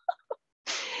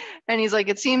 And he's like,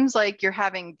 it seems like you're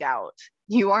having doubt.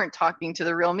 You aren't talking to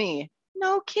the real me.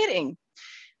 No kidding.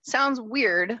 Sounds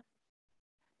weird.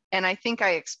 And I think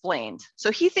I explained.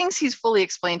 So he thinks he's fully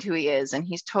explained who he is, and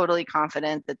he's totally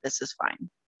confident that this is fine.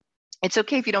 It's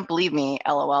okay if you don't believe me,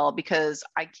 LOL, because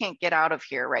I can't get out of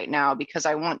here right now because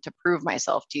I want to prove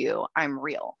myself to you. I'm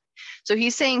real. So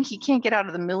he's saying he can't get out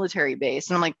of the military base.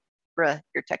 And I'm like, bruh,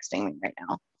 you're texting me right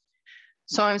now.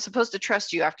 So I'm supposed to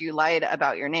trust you after you lied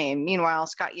about your name. Meanwhile,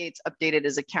 Scott Yates updated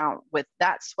his account with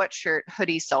that sweatshirt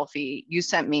hoodie selfie you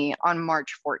sent me on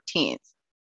March 14th.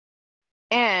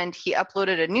 And he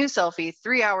uploaded a new selfie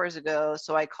 3 hours ago.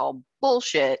 So I call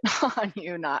bullshit on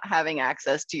you not having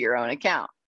access to your own account.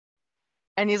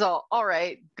 And he's all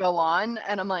right, go on.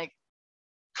 And I'm like,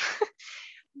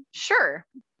 sure,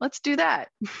 let's do that.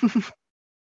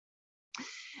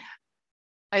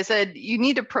 I said, you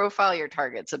need to profile your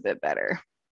targets a bit better.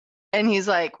 And he's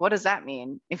like, what does that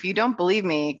mean? If you don't believe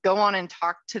me, go on and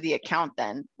talk to the account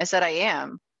then. I said, I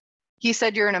am. He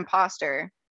said, you're an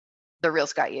imposter, the real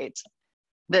Scott Yates,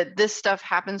 that this stuff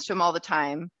happens to him all the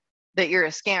time, that you're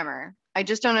a scammer. I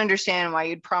just don't understand why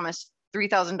you'd promise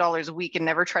 $3,000 a week and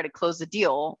never try to close the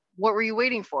deal. What were you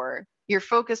waiting for? You're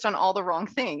focused on all the wrong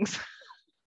things.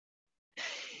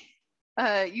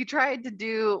 You tried to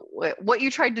do what you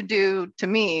tried to do to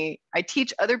me. I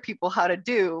teach other people how to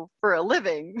do for a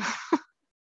living.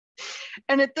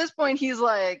 And at this point, he's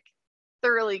like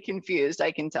thoroughly confused,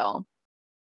 I can tell.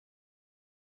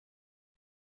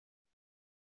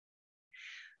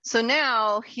 So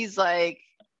now he's like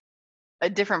a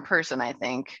different person, I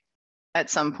think.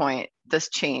 At some point, this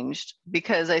changed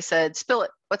because I said, spill it.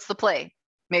 What's the play?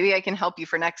 Maybe I can help you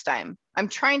for next time. I'm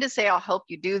trying to say I'll help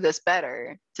you do this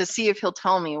better to see if he'll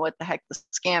tell me what the heck the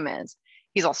scam is.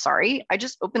 He's all, sorry, I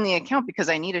just opened the account because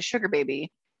I need a sugar baby.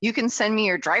 You can send me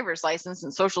your driver's license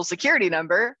and social security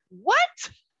number. What?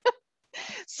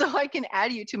 So I can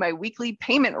add you to my weekly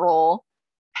payment roll.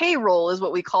 payroll is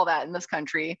what we call that in this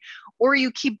country, or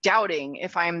you keep doubting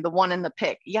if I'm the one in the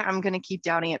pic. Yeah, I'm going to keep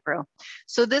doubting it, bro.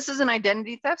 So this is an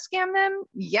identity theft scam then?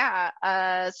 Yeah.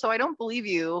 So I don't believe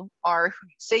you are who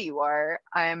you say you are.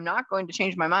 I'm not going to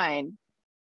change my mind.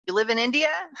 You live in India?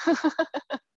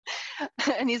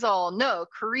 And he's all, no,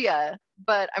 Korea,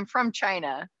 but I'm from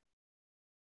China.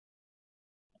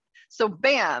 So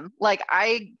bam, like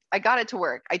I got it to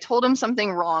work. I told him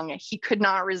something wrong. He could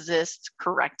not resist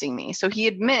correcting me. So he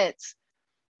admits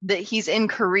that he's in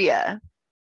Korea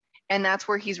and that's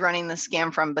where he's running the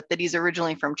scam from, but that he's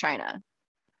originally from China.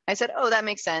 I said, oh, that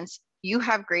makes sense. You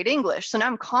have great English. So now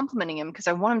I'm complimenting him because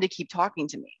I want him to keep talking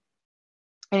to me.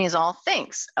 And he's all,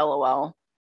 thanks, LOL.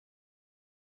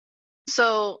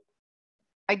 So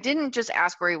I didn't just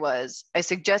ask where he was. I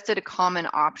suggested a common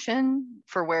option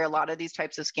for where a lot of these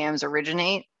types of scams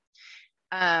originate.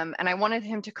 And I wanted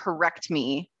him to correct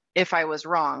me if I was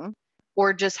wrong,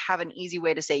 or just have an easy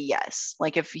way to say yes.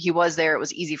 Like if he was there, it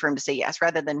was easy for him to say yes,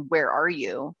 rather than where are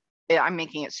you? I'm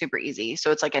making it super easy.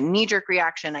 So it's like a knee-jerk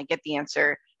reaction. I get the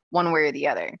answer one way or the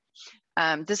other.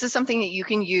 This is something that you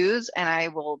can use, and I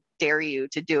will dare you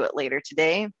to do it later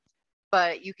today.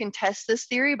 But you can test this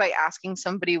theory by asking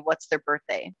somebody what's their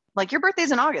birthday. Like, your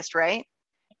birthday's in August, right?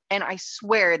 And I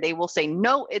swear they will say,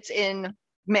 no, it's in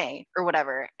May or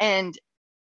whatever. And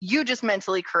you just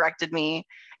mentally corrected me.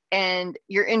 And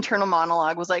your internal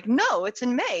monologue was like, no, it's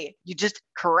in May. You just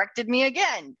corrected me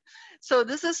again. So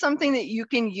this is something that you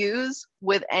can use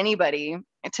with anybody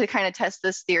to kind of test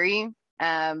this theory.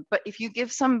 But if you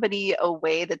give somebody a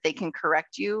way that they can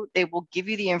correct you, they will give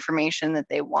you the information that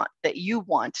they want, that you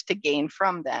want to gain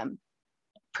from them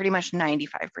pretty much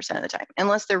 95% of the time,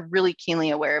 unless they're really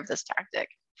keenly aware of this tactic.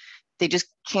 They just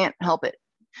can't help it.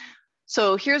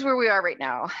 So here's where we are right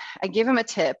now. I gave him a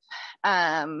tip.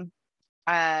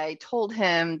 I told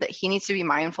him that he needs to be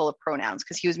mindful of pronouns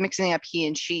because he was mixing up he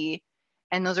and she,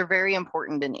 and those are very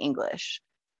important in English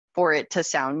for it to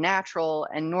sound natural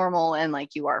and normal and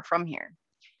like you are from here.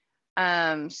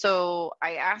 So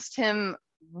I asked him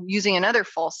using another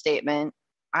false statement.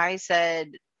 I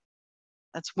said,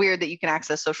 that's weird that you can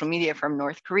access social media from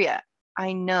North Korea.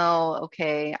 I know,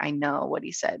 okay, I know what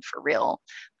he said for real,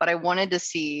 but I wanted to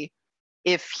see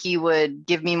if he would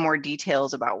give me more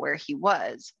details about where he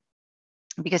was,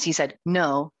 because he said,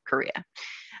 no, Korea.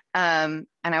 And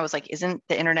I was like, isn't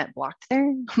the internet blocked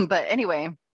there? But anyway,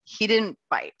 he didn't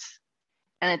bite.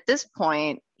 And at this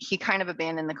point, he kind of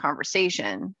abandoned the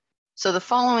conversation. So the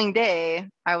following day,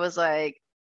 I was like,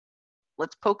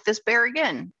 let's poke this bear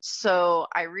again. So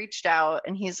I reached out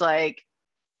and he's like,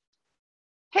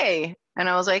 hey. And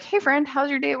I was like, hey, friend, how's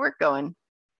your day at work going?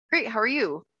 Great. How are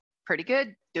you? Pretty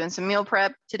good. Doing some meal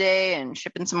prep today and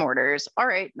shipping some orders. All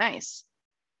right, nice.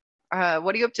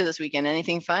 What are you up to this weekend?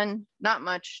 Anything fun? Not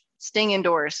much. Staying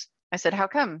indoors. I said, how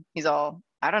come? He's all,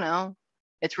 I don't know.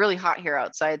 It's really hot here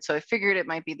outside, so I figured it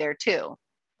might be there too.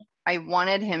 I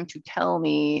wanted him to tell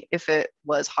me if it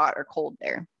was hot or cold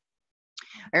there.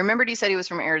 I remembered he said he was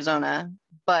from Arizona,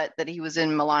 but that he was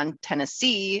in Milan,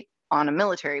 Tennessee on a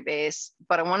military base.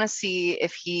 But I want to see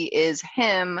if he is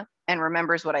him and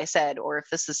remembers what I said, or if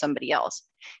this is somebody else.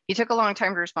 He took a long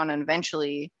time to respond and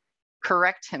eventually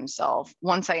correct himself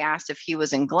once I asked if he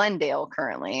was in Glendale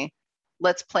currently.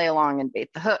 Let's play along and bait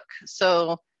the hook.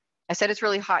 So I said, it's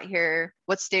really hot here.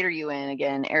 What state are you in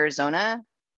again? Arizona?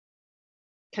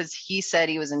 Because he said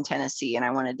he was in Tennessee and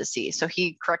I wanted to see. So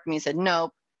he corrected me and said,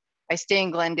 nope, I stay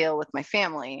in Glendale with my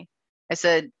family. I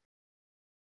said,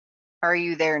 are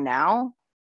you there now?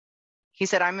 He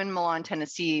said, I'm in Milan,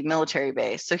 Tennessee military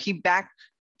base. So he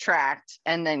backtracked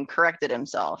and then corrected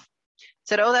himself.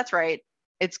 Said, oh, that's right.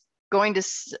 It's going to,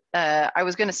 I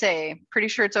was going to say, pretty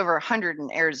sure it's over 100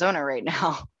 in Arizona right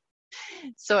now.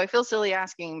 So I feel silly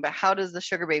asking, but how does the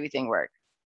sugar baby thing work?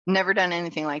 Never done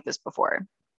anything like this before,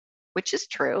 which is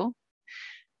true.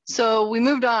 So we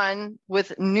moved on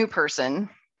with new person.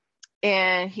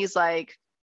 And he's like,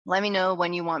 let me know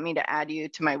when you want me to add you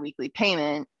to my weekly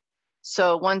payment.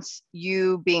 So once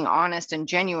you being honest and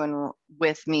genuine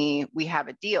with me, we have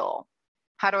a deal.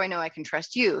 How do I know I can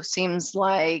trust you? Seems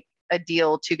like a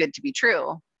deal too good to be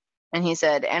true. And he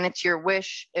said, and it's your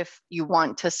wish if you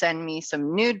want to send me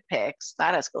some nude pics,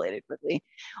 that escalated quickly,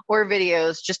 or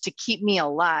videos just to keep me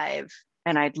alive.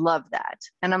 And I'd love that.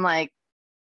 And I'm like,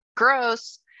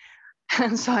 gross.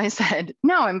 And so I said,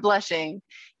 no, I'm blushing.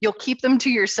 You'll keep them to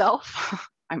yourself?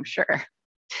 I'm sure.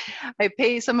 I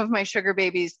pay some of my sugar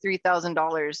babies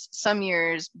 $3,000 some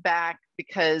years back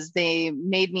because they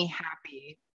made me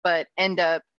happy, but end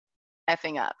up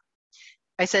effing up.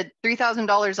 I said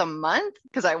 $3,000 a month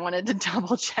because I wanted to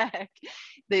double check.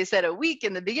 They said a week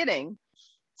in the beginning.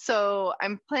 So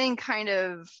I'm playing kind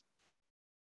of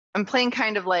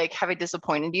like, have I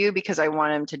disappointed you? Because I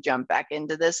want him to jump back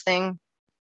into this thing.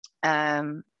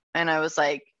 And I was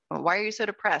like, well, why are you so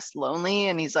depressed? Lonely?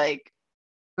 And he's like,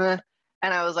 eh.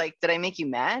 And I was like, did I make you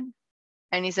mad?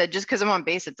 And he said, just because I'm on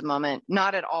base at the moment,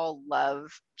 not at all,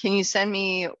 love. Can you send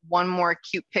me one more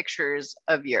cute pictures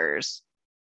of yours?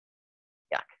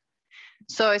 Yuck.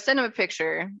 So I sent him a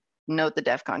picture, note the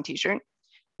DEF CON t-shirt.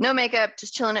 No makeup,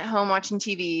 just chilling at home watching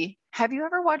TV. Have you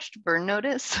ever watched Burn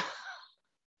Notice?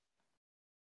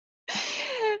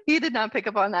 He did not pick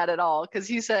up on that at all because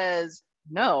he says,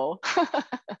 no.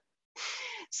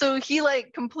 So he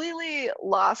like completely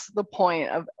lost the point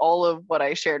of all of what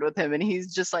I shared with him. And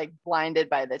he's just like blinded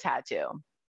by the tattoo.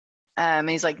 And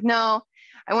he's like, no,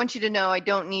 I want you to know I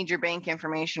don't need your bank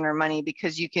information or money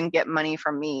because you can get money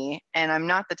from me. And I'm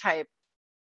not the type,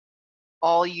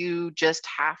 all you just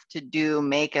have to do,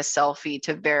 make a selfie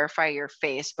to verify your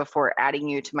face before adding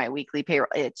you to my weekly payroll.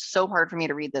 It's so hard for me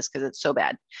to read this because it's so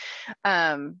bad.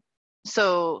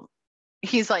 So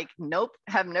he's like, nope,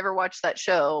 have never watched that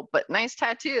show, but nice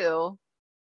tattoo.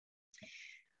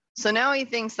 So now he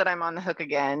thinks that I'm on the hook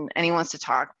again and he wants to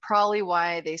talk, probably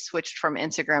why they switched from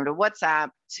Instagram to WhatsApp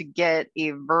to get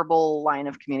a verbal line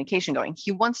of communication going.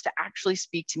 He wants to actually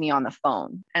speak to me on the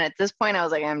phone. And at this point, I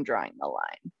was like, I'm drawing the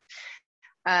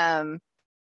line.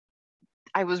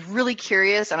 I was really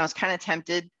curious and I was kind of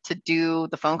tempted to do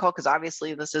the phone call because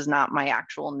obviously this is not my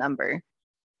actual number.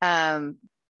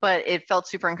 But it felt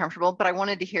super uncomfortable. But I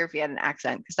wanted to hear if he had an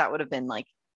accent because that would have been like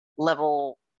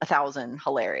level 1,000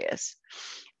 hilarious.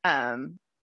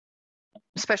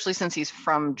 Especially since he's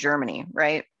from Germany,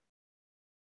 right?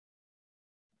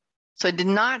 So I did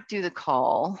not do the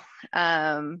call,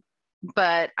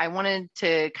 but I wanted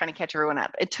to kind of catch everyone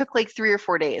up. It took like 3 or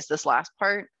 4 days, this last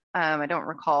part. I don't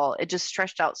recall. It just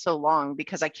stretched out so long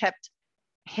because I kept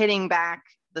hitting back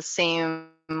the same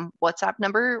WhatsApp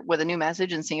number with a new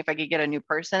message and seeing if I could get a new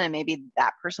person and maybe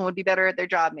that person would be better at their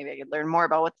job. Maybe I could learn more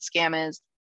about what the scam is.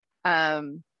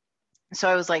 So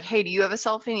I was like, hey, do you have a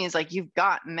selfie? And he's like, you've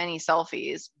got many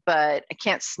selfies, but I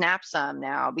can't snap some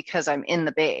now because I'm in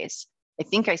the base. I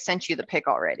think I sent you the pic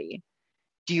already.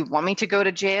 Do you want me to go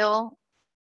to jail?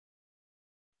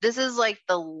 This is like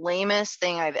the lamest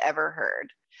thing I've ever heard.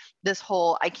 This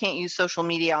whole, I can't use social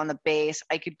media on the base.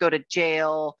 I could go to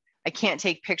jail. I can't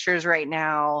take pictures right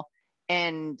now.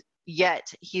 And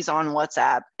yet he's on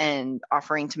WhatsApp and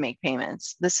offering to make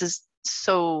payments. This is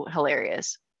so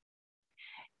hilarious.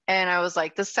 And I was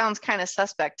like, this sounds kind of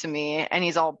suspect to me. And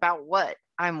he's all, about what?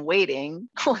 I'm waiting.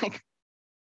 Like,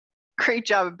 great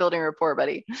job of building rapport,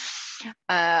 buddy.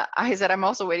 I said, I'm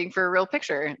also waiting for a real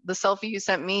picture. The selfie you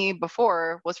sent me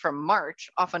before was from March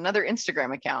off another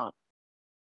Instagram account.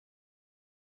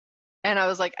 And I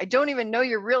was like, I don't even know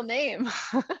your real name.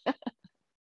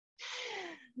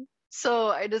 So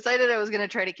I decided I was going to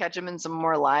try to catch him in some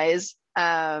more lies.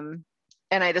 And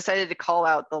I decided to call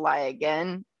out the lie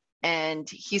again. And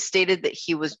he stated that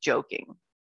he was joking.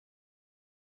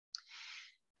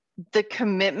 The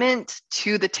commitment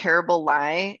to the terrible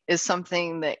lie is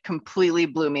something that completely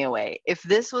blew me away. If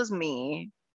this was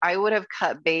me, I would have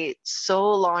cut bait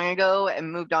so long ago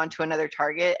and moved on to another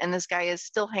target. And this guy is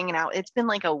still hanging out. It's been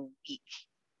like a week.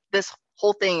 This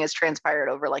whole thing has transpired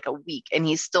over like a week and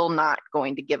he's still not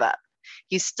going to give up.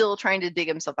 He's still trying to dig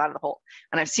himself out of the hole.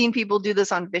 And I've seen people do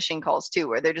this on phishing calls too,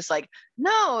 where they're just like,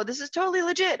 no, this is totally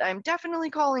legit. I'm definitely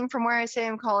calling from where I say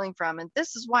I'm calling from. And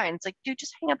this is why. And it's like, dude,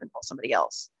 just hang up and call somebody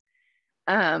else.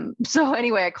 So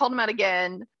anyway, I called him out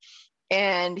again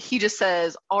and he just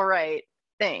says, all right,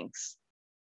 thanks.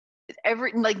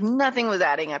 Like nothing was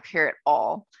adding up here at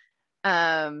all.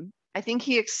 I think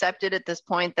he accepted at this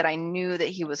point that I knew that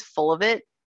he was full of it.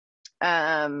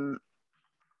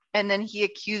 And then he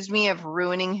accused me of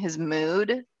ruining his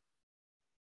mood.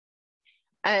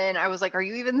 And I was like, are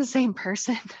you even the same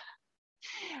person?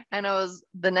 And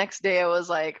the next day I was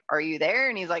like, are you there?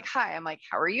 And he's like, hi. I'm like,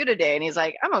 how are you today? And he's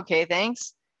like, I'm okay,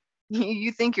 thanks.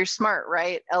 You think you're smart,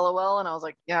 right? LOL. And I was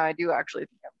like, yeah, I do actually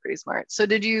think I'm pretty smart. So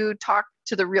did you talk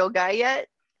to the real guy yet?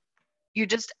 You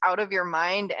just out of your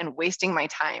mind and wasting my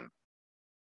time.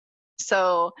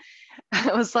 So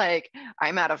I was like,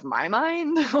 I'm out of my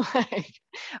mind. Like,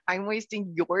 I'm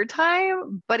wasting your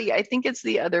time, buddy. I think it's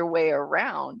the other way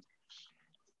around.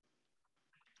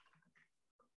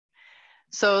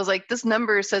 So I was like, this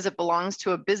number says it belongs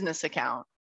to a business account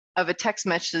of a text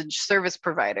message service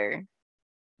provider.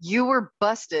 You were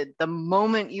busted the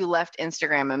moment you left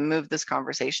Instagram and moved this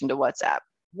conversation to WhatsApp.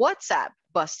 WhatsApp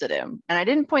busted him. And I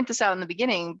didn't point this out in the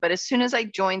beginning, but as soon as I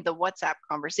joined the WhatsApp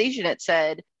conversation, it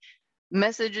said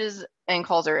messages and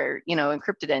calls are,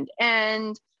 encrypted end to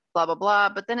end. blah, blah, blah.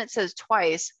 But then it says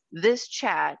twice, this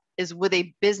chat is with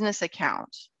a business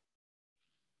account.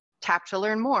 Tap to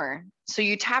learn more. So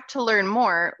you tap to learn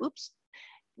more.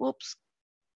 Whoops,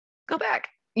 go back.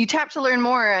 You tap to learn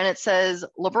more and it says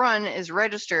LeBron is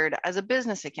registered as a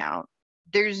business account.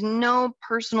 There's no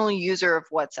personal user of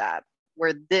WhatsApp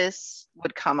where this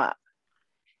would come up.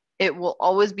 It will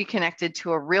always be connected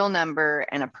to a real number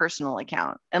and a personal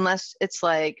account, unless it's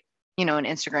like, an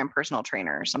Instagram personal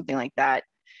trainer or something like that,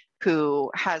 who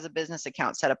has a business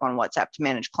account set up on WhatsApp to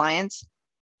manage clients.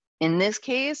 In this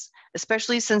case,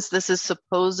 especially since this is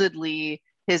supposedly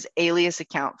his alias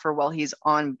account for while he's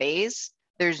on base,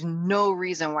 there's no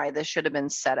reason why this should have been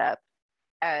set up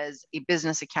as a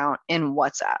business account in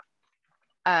WhatsApp.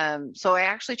 So I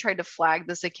actually tried to flag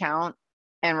this account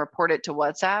and report it to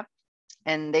WhatsApp,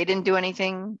 and they didn't do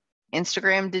anything.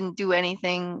 Instagram didn't do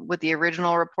anything with the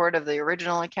original report of the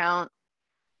original account.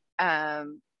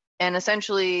 And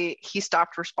essentially, he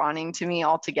stopped responding to me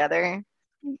altogether.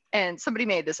 And somebody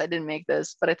made this. I didn't make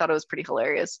this, but I thought it was pretty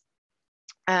hilarious.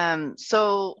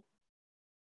 So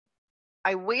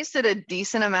I wasted a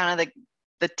decent amount of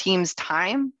the team's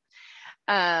time.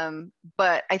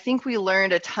 But I think we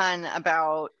learned a ton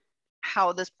about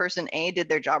how this person did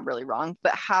their job really wrong,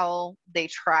 but how they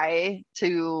try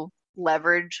to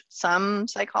leverage some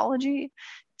psychology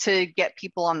to get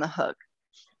people on the hook.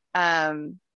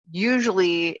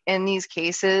 Usually in these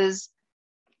cases,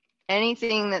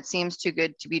 anything that seems too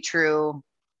good to be true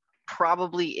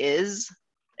probably is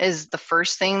the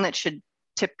first thing that should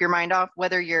tip your mind off.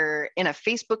 Whether you're in a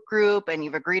Facebook group and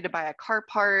you've agreed to buy a car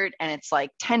part and it's like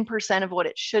 10% of what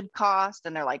it should cost,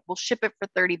 and they're like, we'll ship it for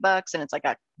 $30, and it's like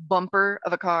a bumper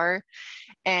of a car,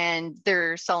 and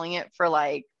they're selling it for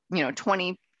like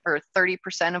 20 or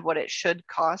 30% of what it should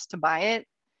cost to buy it,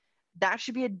 that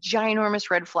should be a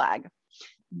ginormous red flag.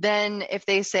 Then if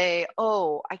they say,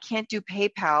 oh, I can't do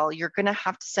PayPal, you're going to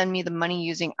have to send me the money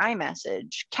using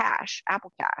iMessage, Cash,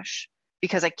 Apple Cash,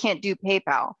 because I can't do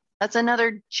PayPal. That's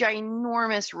another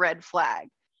ginormous red flag.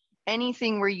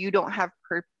 Anything where you don't have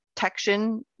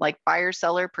protection, like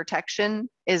buyer-seller protection,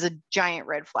 is a giant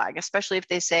red flag, especially if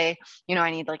they say,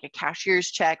 I need like a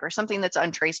cashier's check or something that's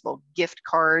untraceable, gift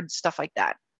cards, stuff like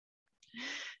that.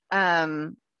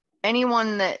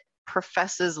 Anyone that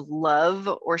professes love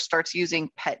or starts using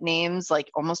pet names like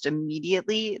almost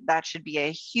immediately, that should be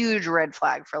a huge red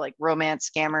flag for like romance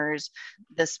scammers,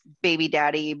 this baby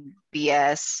daddy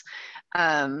BS.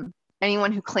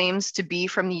 Anyone who claims to be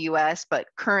from the US but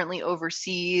currently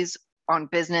overseas on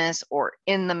business or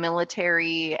in the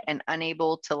military and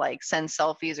unable to like send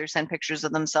selfies or send pictures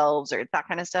of themselves or that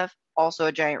kind of stuff, also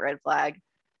a giant red flag.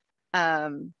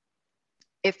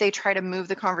 If they try to move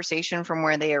the conversation from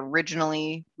where they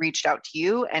originally reached out to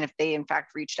you, and if they in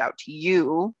fact reached out to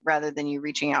you rather than you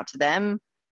reaching out to them,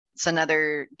 it's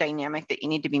another dynamic that you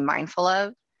need to be mindful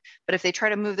of. But if they try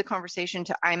to move the conversation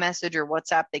to iMessage or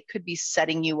WhatsApp, they could be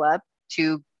setting you up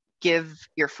to give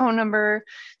your phone number,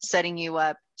 setting you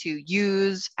up to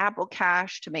use Apple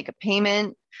Cash to make a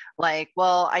payment. Like,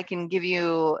 well, I can give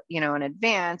you, an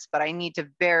advance, but I need to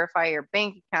verify your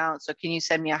bank account. So can you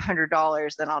send me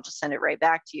 $100? Then I'll just send it right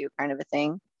back to you, kind of a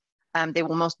thing. They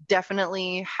will most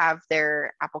definitely have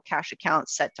their Apple Cash account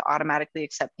set to automatically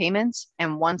accept payments.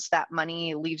 And once that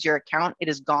money leaves your account, it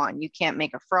is gone. You can't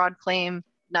make a fraud claim,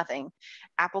 nothing.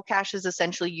 Apple Cash is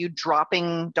essentially you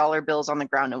dropping dollar bills on the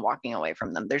ground and walking away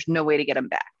from them. There's no way to get them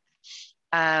back.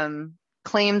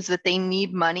 Claims that they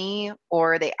need money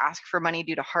or they ask for money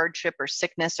due to hardship or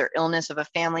sickness or illness of a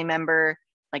family member,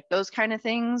 like those kind of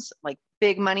things, like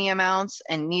big money amounts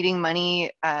and needing money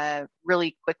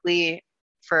really quickly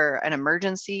for an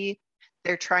emergency.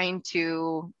 They're trying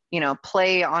to,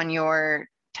 play on your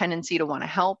tendency to want to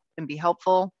help and be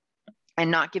helpful and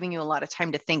not giving you a lot of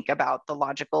time to think about the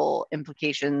logical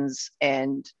implications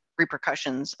and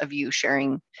repercussions of you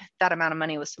sharing that amount of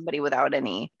money with somebody without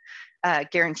any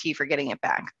guarantee for getting it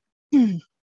back. And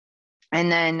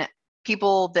then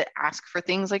people that ask for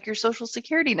things like your social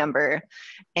security number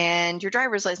and your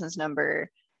driver's license number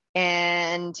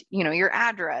and your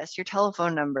address, your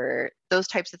telephone number, those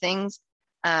types of things.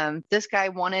 This guy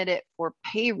wanted it for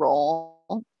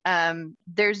payroll.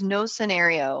 There's no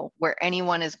scenario where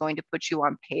anyone is going to put you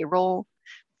on payroll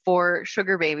for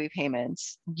sugar baby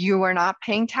payments. You are not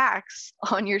paying tax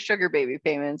on your sugar baby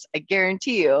payments, I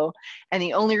guarantee you. And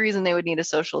the only reason they would need a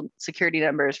social security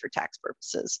number is for tax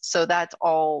purposes. So that's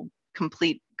all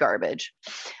complete garbage.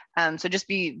 So just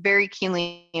be very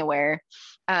keenly aware.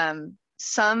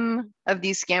 Some of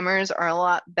these scammers are a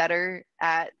lot better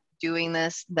at doing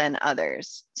this than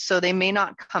others. So they may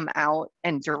not come out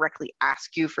and directly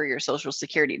ask you for your social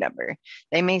security number.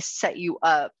 They may set you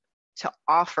up to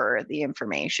offer the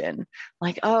information.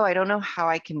 Like, oh, I don't know how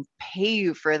I can pay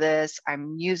you for this.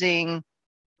 I'm using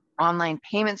online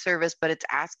payment service, but it's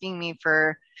asking me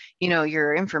for,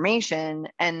 your information,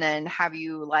 and then have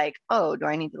you like, oh, do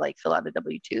I need to like fill out a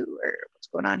W-2 or what's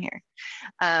going on here?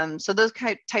 So those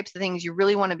types of things, you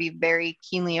really want to be very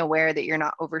keenly aware that you're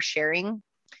not oversharing.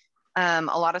 A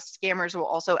lot of scammers will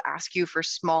also ask you for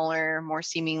smaller, more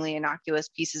seemingly innocuous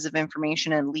pieces of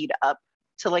information and lead up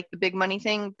to like the big money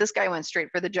thing. This guy went straight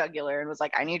for the jugular and was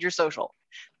like, I need your social.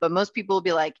 But most people will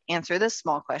be like, answer this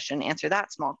small question, answer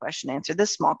that small question, answer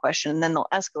this small question. And then they'll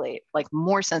escalate like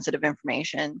more sensitive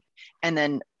information. And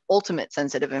then ultimate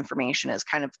sensitive information is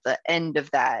kind of the end of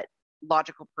that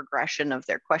logical progression of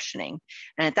their questioning.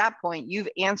 And at that point, you've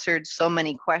answered so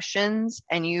many questions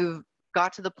and you've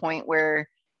got to the point where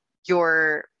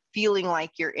you're feeling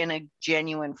like you're in a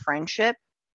genuine friendship,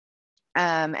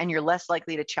 and you're less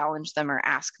likely to challenge them or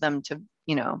ask them to,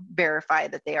 verify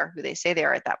that they are who they say they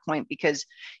are at that point, because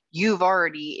you've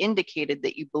already indicated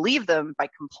that you believe them by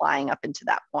complying up into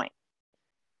that point.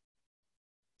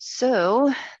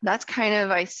 So that's kind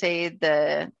of, I say,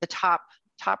 the top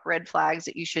red flags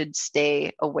that you should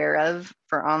stay aware of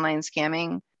for online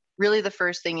scamming. Really, the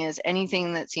first thing is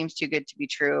anything that seems too good to be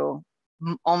true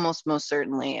almost most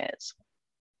certainly is.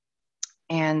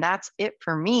 And that's it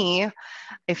for me.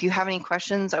 If you have any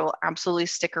questions, I will absolutely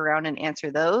stick around and answer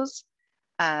those.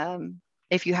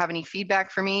 If you have any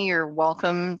feedback for me, you're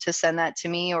welcome to send that to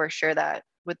me or share that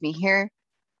with me here.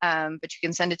 But you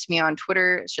can send it to me on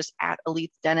Twitter. It's just at Alethe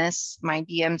Denis. My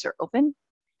DMs are open.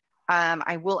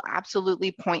 I will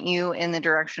absolutely point you in the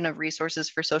direction of resources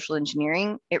for social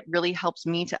engineering. It really helps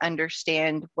me to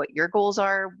understand what your goals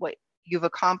are, what you've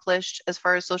accomplished as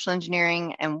far as social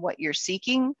engineering, and what you're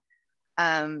seeking.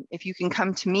 If you can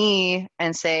come to me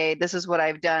and say, this is what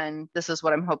I've done, this is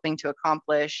what I'm hoping to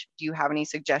accomplish, do you have any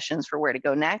suggestions for where to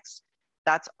go next?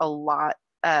 That's a lot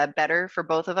better for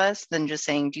both of us than just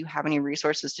saying, do you have any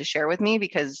resources to share with me?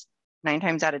 Because 9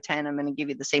 times out of 10, I'm going to give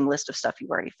you the same list of stuff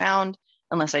you've already found,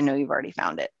 unless I know you've already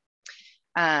found it.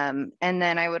 And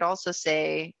then I would also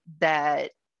say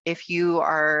that if you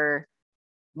are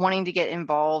wanting to get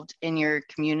involved in your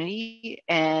community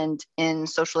and in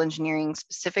social engineering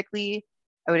specifically,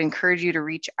 I would encourage you to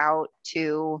reach out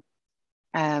to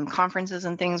conferences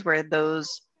and things where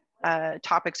those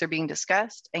topics are being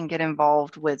discussed, and get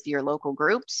involved with your local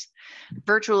groups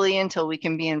virtually until we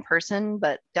can be in person.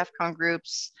 But DEF CON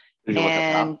groups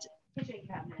and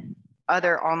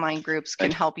other online groups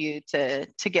can help you to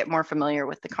get more familiar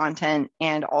with the content,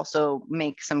 and also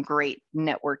make some great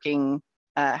networking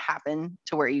happen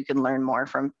to where you can learn more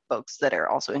from folks that are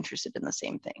also interested in the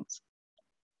same things.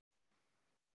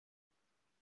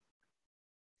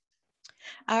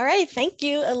 All right, thank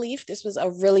you, Alethe. This was a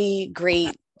really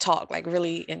great talk, like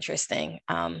really interesting.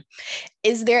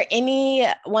 Is there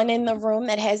anyone in the room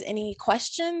that has any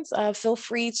questions? Feel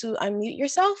free to unmute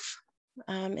yourself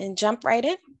and jump right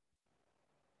in.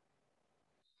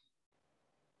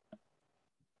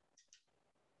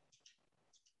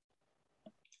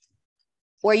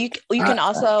 Or you can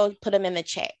also put them in the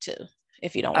chat too,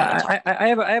 if you don't want to talk. I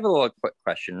have a little quick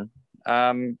question.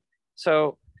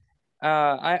 So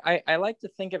I like to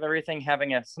think of everything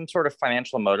having some sort of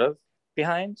financial motive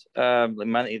behind.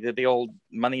 Money, the old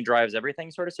money drives everything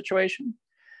sort of situation.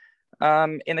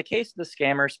 In the case of the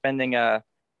scammer spending a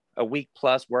week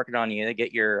plus working on you to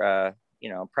get your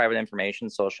private information,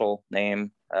 social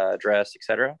name, address,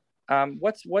 etc.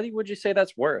 What would you say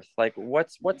that's worth? Like,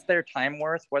 what's their time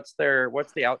worth? What's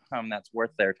the outcome that's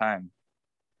worth their time?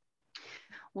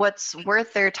 What's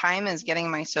worth their time is getting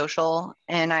my social.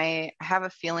 And I have a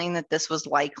feeling that this was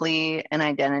likely an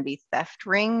identity theft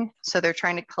ring. So they're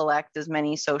trying to collect as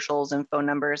many socials and phone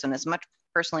numbers and as much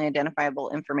personally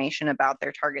identifiable information about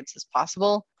their targets as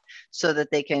possible, so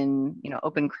that they can,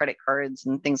 open credit cards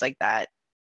and things like that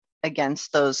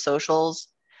against those socials.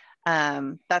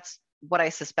 That's what I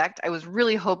suspect. I was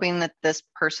really hoping that this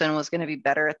person was going to be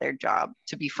better at their job,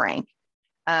 to be frank,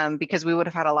 because we would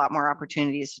have had a lot more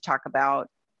opportunities to talk about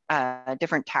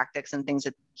different tactics and things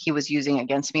that he was using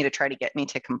against me to try to get me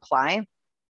to comply.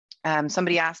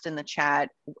 Somebody asked in the chat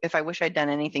if I wish I'd done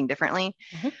anything differently.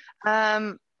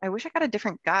 Mm-hmm. I wish I got a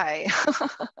different guy,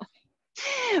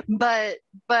 but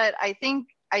I think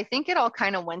it all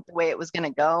kind of went the way it was going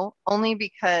to go, only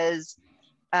because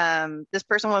this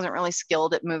person wasn't really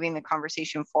skilled at moving the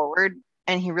conversation forward,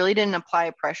 and he really didn't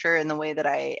apply pressure in the way that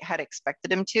I had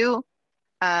expected him to.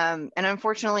 And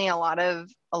unfortunately, a lot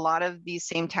of these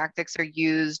same tactics are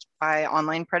used by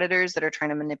online predators that are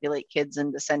trying to manipulate kids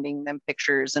into sending them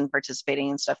pictures and participating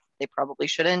in stuff they probably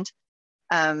shouldn't.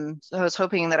 So I was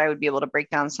hoping that I would be able to break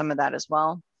down some of that as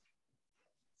well.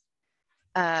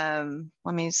 Let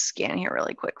me scan here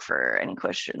really quick for any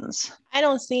questions. I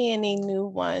don't see any new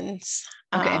ones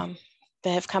Okay. that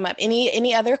have come up.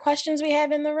 Any other questions we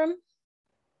have in the room?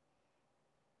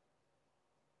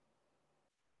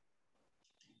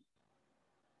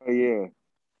 Oh yeah.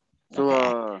 So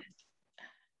Okay.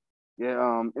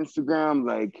 Instagram,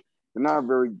 like, they're not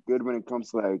very good when it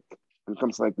comes to like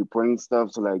reporting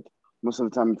stuff. So like most of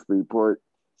the time if we report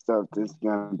stuff to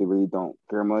Instagram, they really don't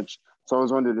care much. So I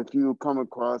was wondering if you come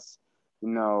across,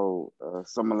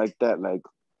 someone like that, like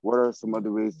what are some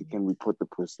other ways you can report the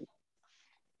person?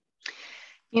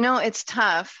 It's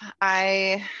tough.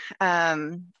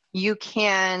 You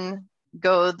can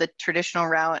go the traditional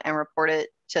route and report it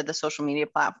to the social media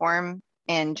platform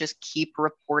and just keep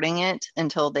reporting it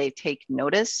until they take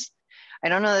notice. I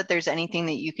don't know that there's anything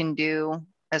that you can do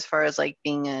as far as like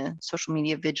being a social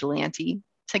media vigilante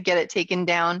to get it taken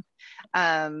down.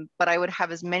 But I would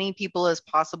have as many people as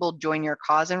possible join your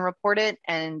cause and report it.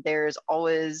 And there's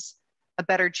always a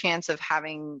better chance of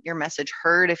having your message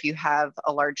heard if you have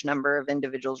a large number of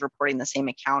individuals reporting the same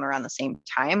account around the same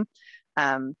time.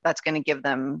 That's going to give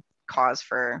them cause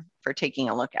for taking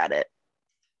a look at it.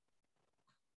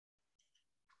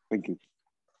 Thank you.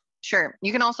 Sure.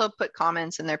 You can also put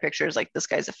comments in their pictures like, this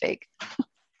guy's a fake.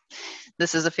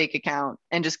 This is a fake account,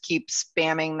 and just keep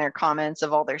spamming their comments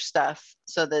of all their stuff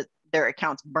so that their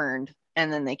account's burned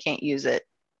and then they can't use it.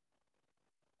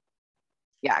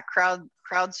 Yeah,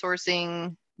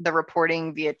 crowdsourcing the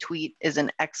reporting via tweet is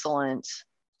an excellent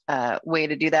way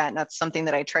to do that. And that's something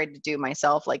that I tried to do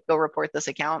myself, like go report this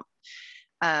account.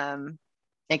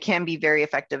 It can be very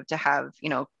effective to have,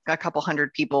 a couple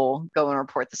hundred people go and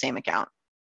report the same account.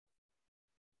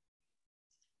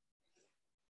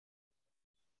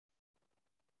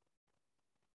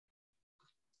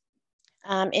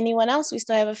 Anyone else? We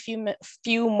still have a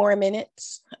few more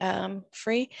minutes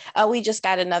free. We just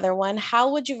got another one.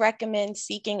 How would you recommend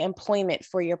seeking employment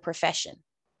for your profession?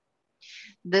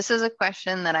 This is a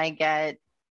question that I get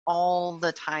all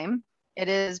the time. It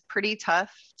is pretty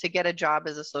tough to get a job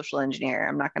as a social engineer.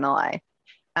 I'm not going to lie.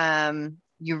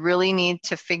 You really need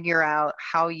to figure out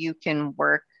how you can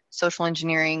work social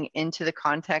engineering into the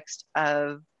context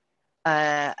of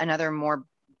another more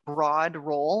broad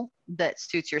role that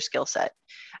suits your skill set.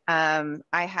 I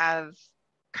have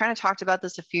kind of talked about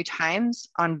this a few times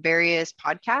on various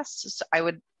podcasts. So I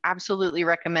would absolutely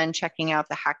recommend checking out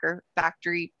the Hacker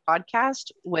Factory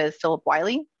podcast with Philip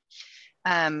Wiley.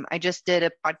 I just did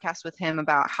a podcast with him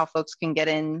about how folks can get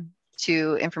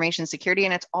into information security,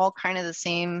 and it's all kind of the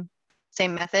same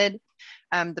method.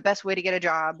 The best way to get a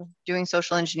job doing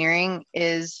social engineering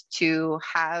is to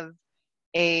have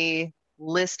a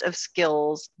list of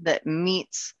skills that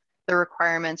meets the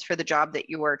requirements for the job that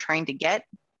you are trying to get.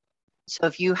 So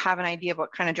if you have an idea of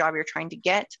what kind of job you're trying to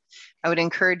get, I would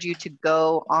encourage you to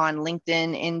go on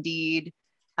LinkedIn, Indeed,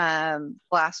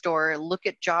 Glassdoor, look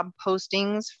at job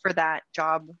postings for that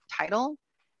job title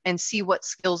and see what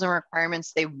skills and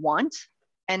requirements they want,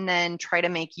 and then try to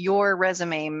make your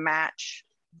resume match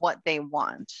what they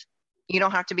want. You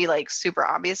don't have to be like super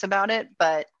obvious about it,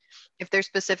 but if they're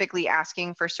specifically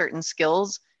asking for certain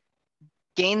skills,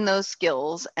 gain those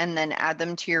skills and then add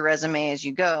them to your resume as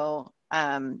you go.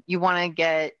 You want to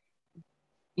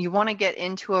get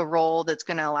into a role that's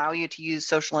going to allow you to use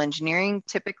social engineering.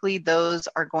 Typically, those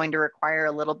are going to require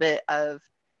a little bit of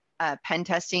pen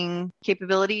testing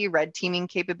capability, red teaming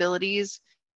capabilities.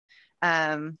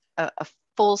 A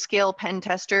full-scale pen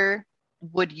tester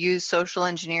would use social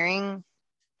engineering.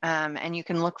 And you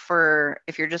can look for,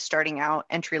 if you're just starting out,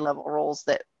 entry-level roles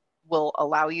that will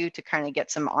allow you to kind of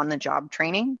get some on-the-job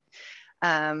training.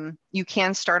 You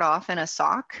can start off in a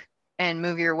SOC and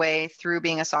move your way through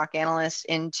being a SOC analyst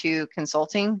into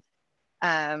consulting.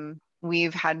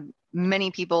 We've had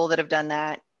many people that have done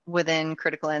that within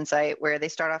Critical Insight, where they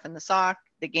start off in the SOC,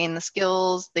 they gain the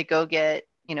skills, they go get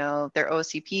their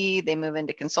OCP, they move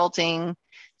into consulting.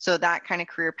 So that kind of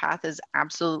career path is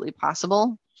absolutely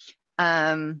possible.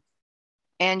 And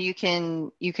you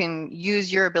can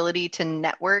use your ability to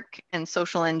network and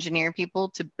social engineer people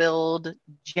to build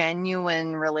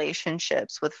genuine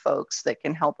relationships with folks that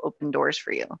can help open doors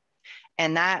for you.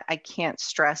 And that I can't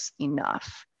stress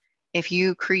enough. If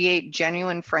you create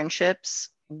genuine friendships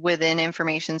within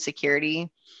information security,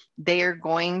 they are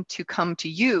going to come to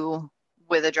you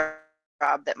with a job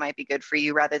that might be good for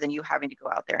you rather than you having to go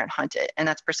out there and hunt it. And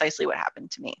that's precisely what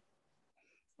happened to me.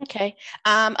 Okay.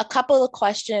 A couple of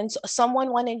questions.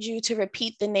 Someone wanted you to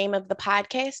repeat the name of the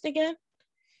podcast again.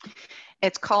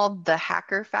 It's called The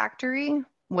Hacker Factory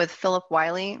with Philip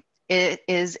Wiley. It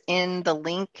is in the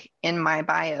link in my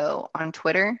bio on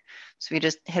Twitter. So if you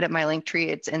just hit up my link tree,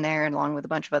 it's in there along with a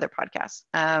bunch of other podcasts.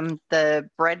 The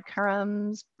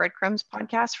breadcrumbs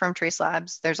podcast from Trace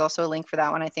Labs. There's also a link for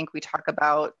that one. I think we talk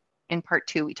about in part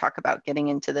 2, we talk about getting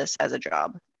into this as a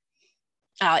job.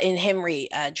 And Henry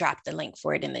dropped the link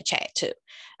for it in the chat too.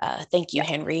 Thank you,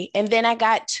 Henry. And then I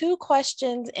got 2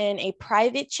 questions in a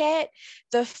private chat.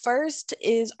 The first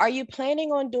is, are you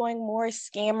planning on doing more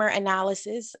scammer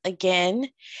analysis again?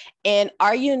 And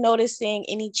are you noticing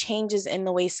any changes in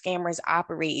the way scammers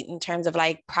operate in terms of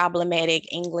like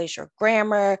problematic English or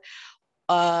grammar,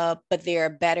 but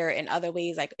they're better in other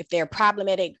ways, like if they're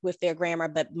problematic with their grammar,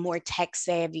 but more tech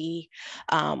savvy,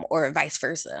 or vice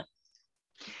versa?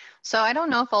 So I don't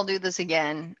know if I'll do this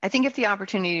again. I think if the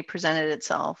opportunity presented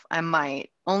itself, I might,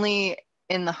 only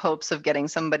in the hopes of getting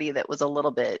somebody that was a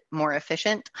little bit more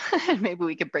efficient. Maybe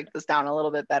we could break this down a little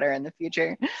bit better in the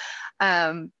future.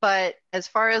 But as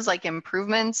far as like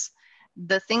improvements,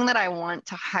 the thing that I want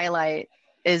to highlight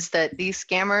is that these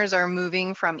scammers are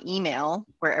moving from email,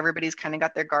 where everybody's kind of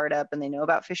got their guard up and they know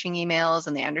about phishing emails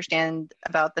and they understand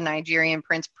about the Nigerian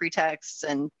prince pretexts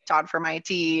and Todd from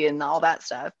IT and all that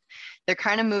stuff. They're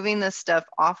kind of moving this stuff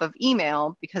off of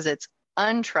email because it's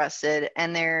untrusted,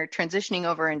 and they're transitioning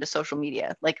over into social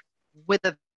media, like with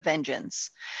a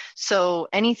vengeance. So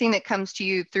anything that comes to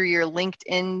you through your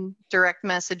LinkedIn direct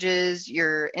messages,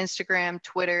 your Instagram,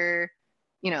 Twitter,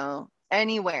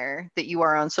 anywhere that you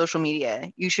are on social media,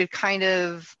 you should kind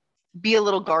of be a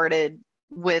little guarded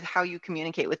with how you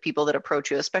communicate with people that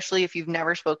approach you, especially if you've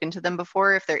never spoken to them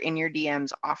before, if they're in your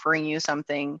DMs offering you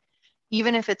something,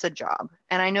 even if it's a job.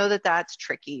 And I know that that's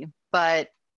tricky, but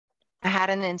I had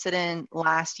an incident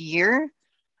last year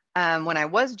when I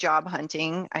was job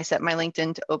hunting. I set my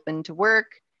LinkedIn to open to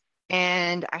work,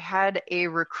 and I had a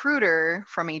recruiter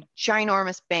from a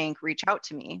ginormous bank reach out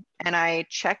to me, and I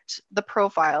checked the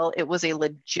profile. It was a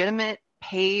legitimate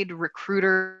paid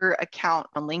recruiter account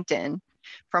on LinkedIn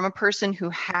from a person who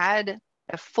had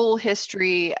a full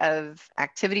history of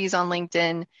activities on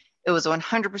LinkedIn. It was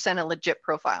 100% a legit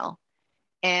profile.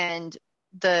 And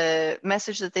the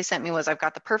message that they sent me was, I've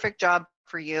got the perfect job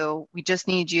for you. We just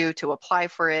need you to apply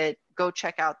for it. Go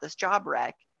check out this job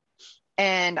rec.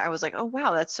 And I was like, oh,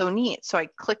 wow, that's so neat. So I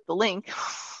clicked the link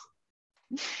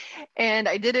and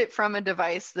I did it from a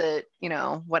device that,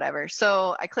 whatever.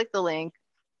 So I clicked the link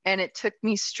and it took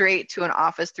me straight to an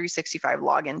Office 365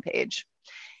 login page.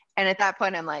 And at that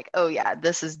point, I'm like, oh, yeah,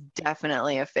 this is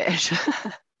definitely a fish.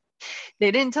 They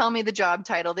didn't tell me the job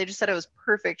title. They just said it was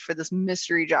perfect for this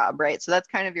mystery job, right? So that's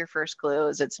kind of your first clue,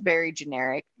 is it's very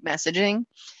generic messaging.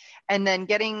 And then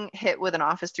getting hit with an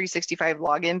Office 365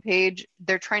 login page,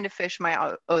 they're trying to fish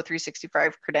my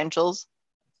O365 credentials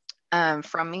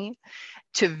from me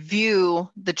to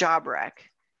view the job rec.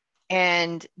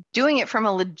 And doing it from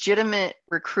a legitimate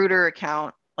recruiter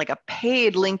account, like a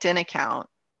paid LinkedIn account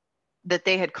that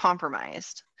they had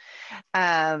compromised. So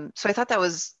I thought that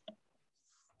was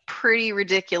pretty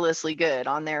ridiculously good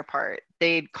on their part.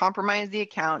 They'd compromised the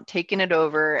account, taken it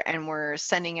over, and were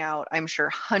sending out, I'm sure,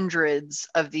 hundreds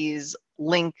of these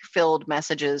link-filled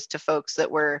messages to folks that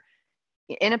were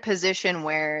in a position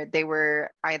where they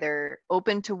were either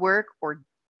open to work or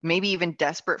maybe even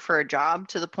desperate for a job,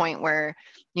 to the point where,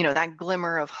 that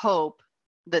glimmer of hope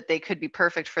that they could be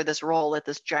perfect for this role at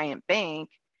this giant bank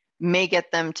may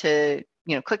get them to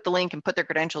click the link and put their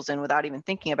credentials in without even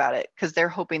thinking about it, because they're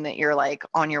hoping that you're like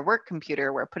on your work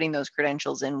computer, where putting those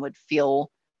credentials in would feel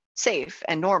safe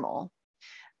and normal.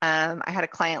 I had a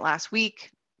client last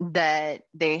week that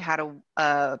they had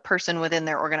a person within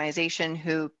their organization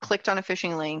who clicked on a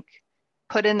phishing link,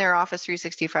 put in their Office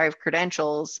 365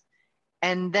 credentials,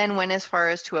 and then went as far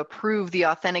as to approve the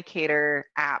authenticator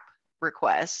app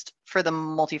request for the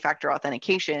multi-factor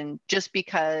authentication, just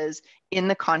because in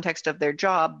the context of their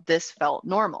job, this felt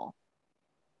normal.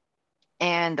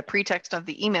 And the pretext of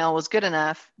the email was good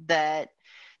enough that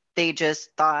they just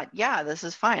thought, yeah, this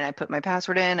is fine. I put my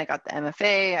password in, I got the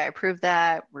MFA, I approved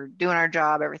that, we're doing our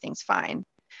job, everything's fine.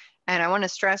 And I want to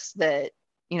stress that,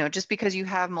 just because you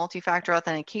have multi-factor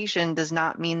authentication does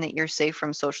not mean that you're safe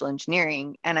from social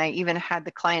engineering. And I even had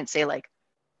the client say, like,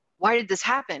 why did this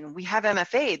happen? We have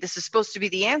MFA. This is supposed to be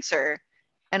the answer.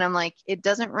 And I'm like, it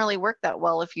doesn't really work that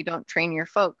well if you don't train your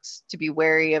folks to be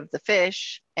wary of the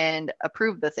fish and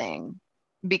approve the thing.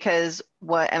 Because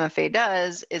what MFA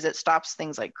does is it stops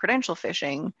things like credential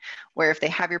phishing, where if they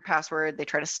have your password, they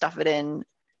try to stuff it in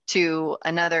to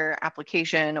another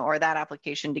application or that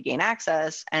application to gain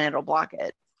access, and it'll block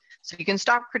it. So you can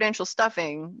stop credential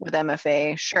stuffing with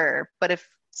MFA, sure. But if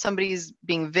somebody's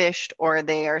being vished or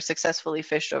they are successfully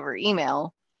phished over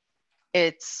email,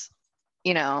 it's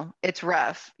you know, it's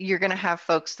rough. You're going to have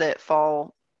folks that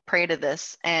fall prey to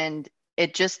this, and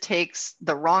it just takes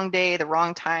the wrong day, the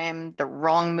wrong time, the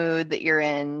wrong mood that you're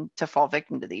in to fall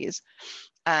victim to these.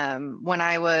 When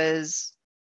I was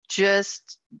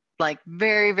just like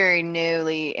very, very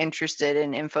newly interested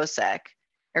in InfoSec,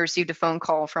 I received a phone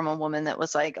call from a woman that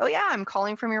was like, "Oh yeah, I'm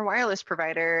calling from your wireless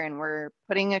provider and we're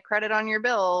putting a credit on your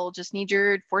bill. Just need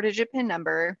your 4-digit PIN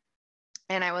number."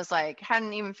 And I was like,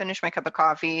 hadn't even finished my cup of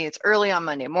coffee. It's early on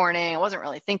Monday morning. I wasn't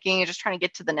really thinking, just trying to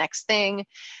get to the next thing.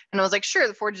 And I was like, sure,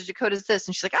 the 4-digit code is this.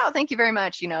 And she's like, oh, thank you very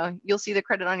much. You know, you'll see the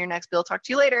credit on your next bill. Talk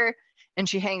to you later. And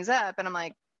she hangs up. And I'm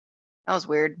like, that was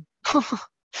weird.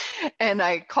 And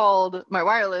I called my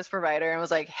wireless provider and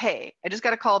was like, hey, I just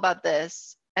got a call about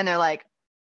this. And they're like,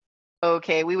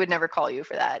 okay, we would never call you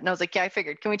for that. And I was like, yeah, I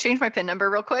figured. Can we change my PIN number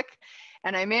real quick?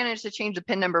 And I managed to change the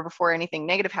PIN number before anything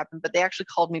negative happened, but they actually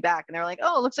called me back and they're like,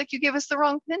 oh, it looks like you gave us the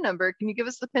wrong PIN number. Can you give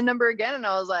us the PIN number again? And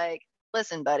I was like,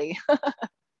 listen, buddy.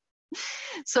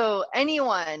 So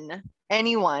anyone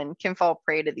can fall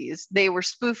prey to these. They were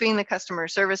spoofing the customer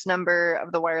service number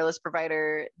of the wireless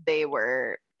provider.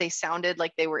 They sounded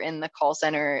like they were in the call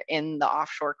center, in the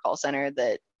offshore call center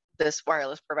that this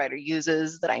wireless provider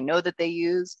uses, that I know that they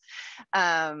use.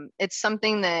 It's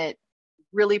something that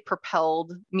really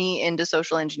propelled me into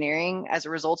social engineering as a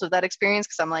result of that experience,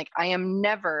 because I'm like, I am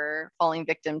never falling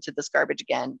victim to this garbage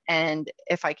again. And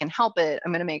if I can help it,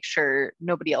 I'm going to make sure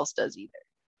nobody else does either.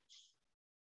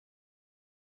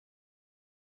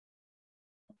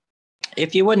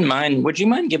 If you wouldn't mind, would you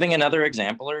mind giving another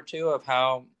example or two of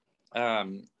how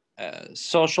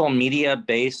social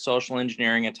media-based social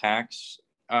engineering attacks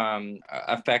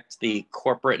affect the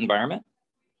corporate environment?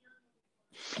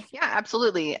 Yeah,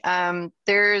 absolutely.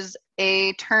 There's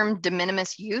a term, de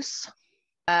minimis use,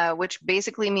 which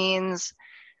basically means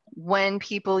when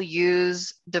people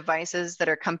use devices that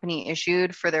are company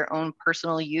issued for their own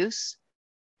personal use.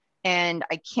 And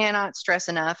I cannot stress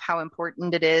enough how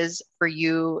important it is for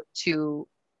you to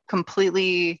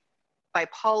completely, by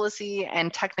policy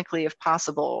and technically, if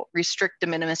possible, restrict de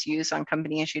minimis use on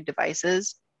company issued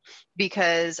devices,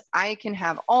 because I can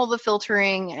have all the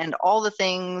filtering and all the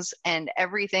things and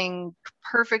everything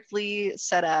perfectly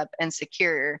set up and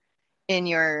secure in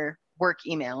your work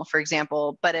email, for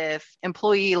example. But if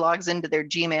employee logs into their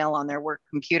Gmail on their work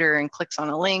computer and clicks on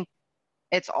a link,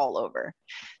 it's all over.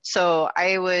 So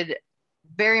I would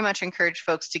very much encourage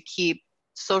folks to keep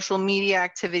social media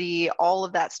activity, all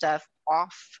of that stuff,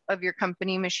 off of your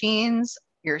company machines,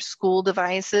 your school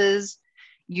devices.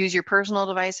 Use your personal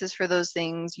devices for those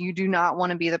things. You do not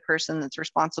want to be the person that's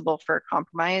responsible for a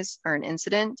compromise or an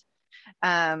incident.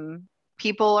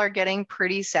 People are getting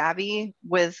pretty savvy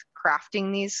with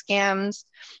crafting these scams.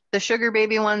 The sugar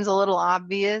baby one's a little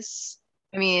obvious.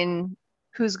 I mean,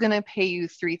 who's going to pay you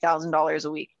 $3,000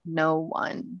 a week? No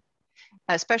one,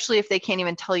 especially if they can't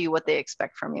even tell you what they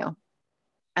expect from you.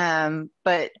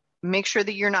 But make sure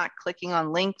that you're not clicking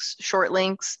on links, short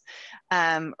links.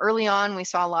 Early on, we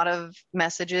saw a lot of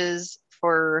messages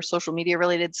for social media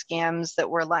related scams that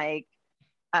were like,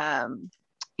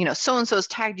 you know, so-and-so's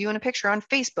tagged you in a picture on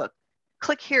Facebook.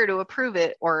 Click here to approve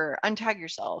it or untag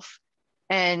yourself.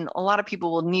 And a lot of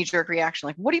people will knee-jerk reaction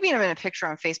like, what do you mean I'm in a picture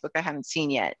on Facebook I haven't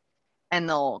seen yet? And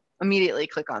they'll immediately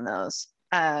click on those.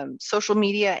 Social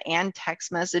media and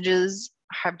text messages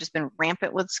have just been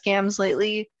rampant with scams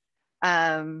lately.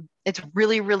 It's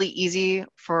really, really easy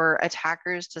for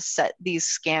attackers to set these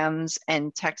scams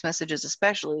and text messages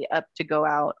especially up to go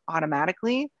out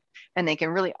automatically. And they can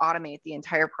really automate the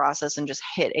entire process and just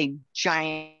hit a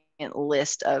giant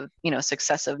list of, you know,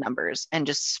 successive numbers and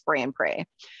just spray and pray.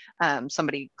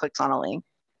 Somebody clicks on a link.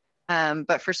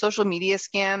 But for social media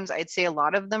scams, I'd say a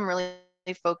lot of them really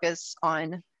focus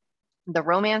on the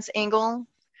romance angle.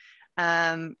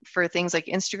 For things like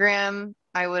Instagram,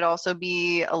 I would also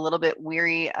be a little bit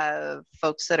weary of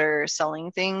folks that are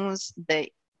selling things that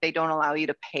they don't allow you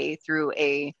to pay through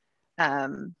a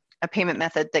payment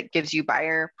method that gives you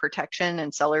buyer protection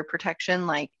and seller protection.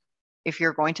 Like if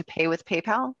you're going to pay with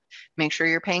PayPal, make sure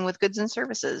you're paying with goods and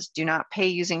services. Do not pay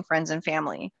using friends and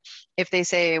family. If they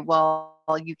say, well,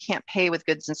 you can't pay with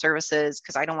goods and services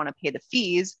because I don't want to pay the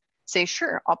fees, say,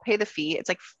 sure, I'll pay the fee. It's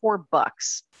like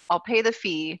 $4. I'll pay the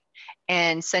fee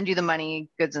and send you the money,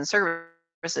 goods and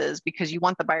services, because you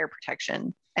want the buyer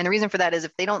protection. And the reason for that is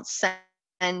if they don't send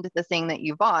the thing that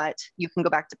you bought, you can go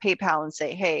back to PayPal and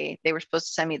say, hey, they were supposed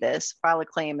to send me this, file a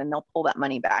claim, and they'll pull that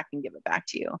money back and give it back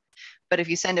to you. But if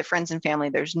you send it friends and family,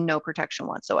 there's no protection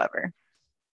whatsoever.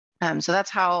 So that's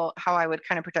how I would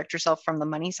kind of protect yourself from the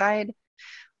money side.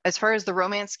 As far as the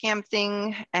romance scam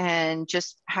thing and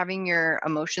just having your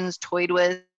emotions toyed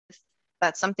with,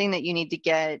 that's something that you need to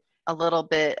get a little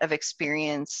bit of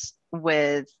experience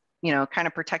with, you know, kind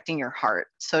of protecting your heart,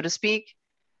 so to speak.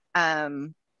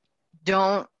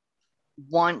 Don't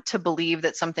want to believe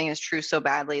that something is true so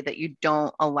badly that you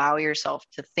don't allow yourself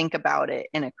to think about it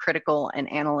in a critical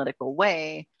and analytical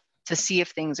way to see if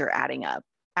things are adding up.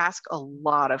 Ask a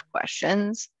lot of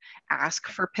questions, ask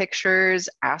for pictures,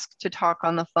 ask to talk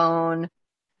on the phone.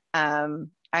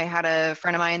 I had a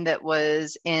friend of mine that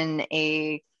was in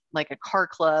a car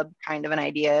club kind of an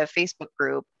idea Facebook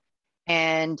group,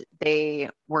 and they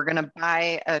were going to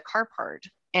buy a car part,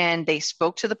 and they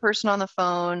spoke to the person on the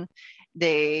phone.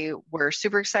 They were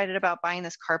super excited about buying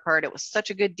this car part. It was such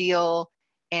a good deal,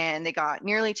 and they got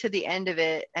nearly to the end of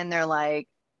it, and they're like,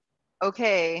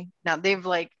 okay, now they've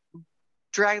like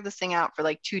dragged this thing out for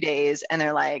like 2 days, and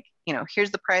they're like, you know,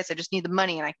 here's the price, I just need the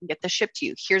money and I can get this shipped to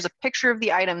you. Here's a picture of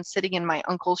the item sitting in my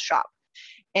uncle's shop,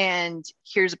 and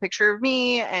here's a picture of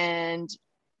me, and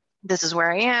this is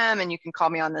where I am, and you can call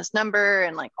me on this number,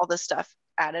 and like all this stuff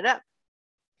added up.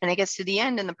 And it gets to the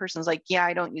end, and the person's like, yeah,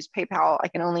 I don't use PayPal, I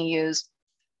can only use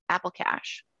Apple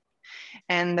Cash.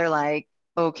 And they're like,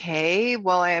 okay,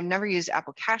 well, I have never used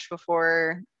Apple Cash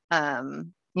before.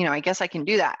 You know, I guess I can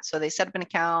do that. So they set up an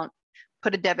account,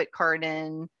 put a debit card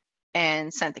in,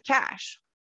 and sent the cash.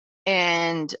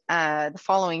 And the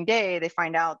following day, they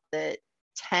find out that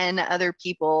 10 other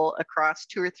people across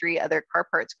 2 or 3 other car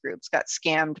parts groups got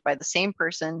scammed by the same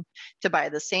person to buy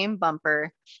the same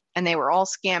bumper. And they were all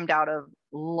scammed out of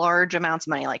large amounts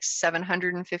of money, like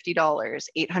 $750,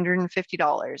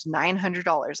 $850,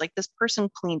 $900. Like this person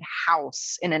cleaned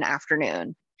house in an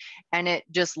afternoon. And it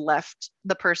just left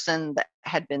the person that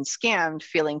had been scammed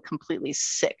feeling completely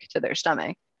sick to their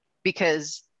stomach,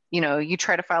 because, you know, you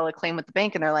try to file a claim with the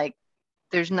bank and they're like,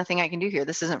 there's nothing I can do here.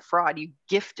 This isn't fraud. You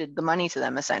gifted the money to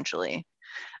them essentially,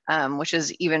 which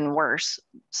is even worse.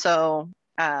 So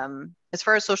as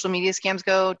far as social media scams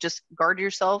go, just guard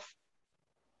yourself.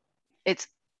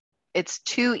 It's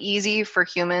too easy for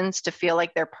humans to feel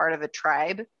like they're part of a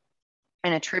tribe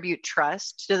and attribute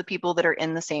trust to the people that are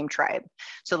in the same tribe.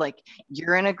 So like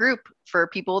you're in a group for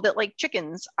people that like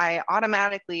chickens, I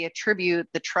automatically attribute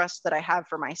the trust that I have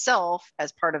for myself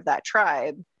as part of that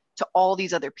tribe to all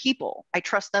these other people. I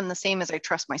trust them the same as I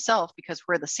trust myself because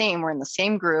we're the same, we're in the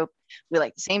same group, we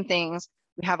like the same things,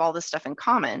 we have all this stuff in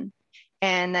common.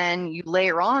 And then you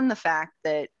layer on the fact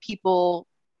that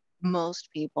most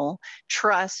people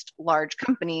trust large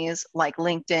companies like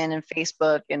LinkedIn and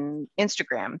Facebook and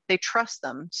Instagram. They trust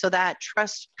them. So that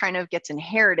trust kind of gets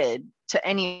inherited to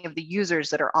any of the users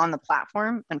that are on the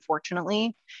platform.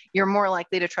 Unfortunately, you're more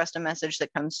likely to trust a message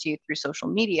that comes to you through social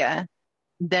media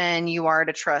than you are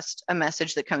to trust a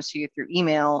message that comes to you through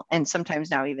email and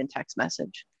sometimes now even text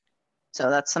message. So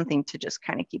that's something to just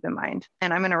kind of keep in mind.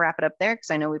 And I'm going to wrap it up there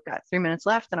because I know we've got 3 minutes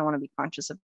left and I want to be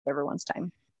conscious of everyone's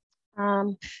time.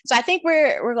 So I think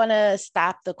we're going to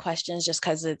stop the questions just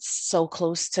because it's so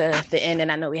close to the end.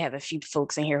 And I know we have a few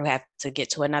folks in here who have to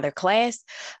get to another class.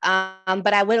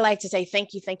 But I would like to say thank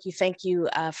you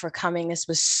for coming. This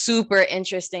was super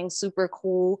interesting, super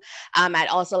cool. I'd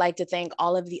also like to thank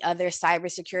all of the other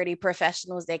cybersecurity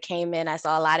professionals that came in. I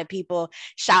saw a lot of people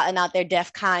shouting out their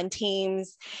DEF CON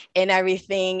teams and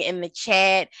everything in the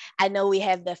chat. I know we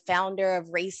have the founder of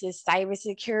Racist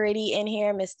Cybersecurity in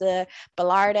here, Mr.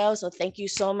 Bellardo. So thank you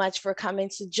so much for coming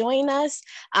to join us.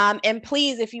 And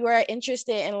please, if you are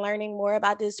interested in learning more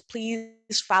about this, please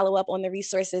follow up on the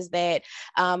resources that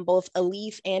both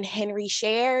Alethe and Henry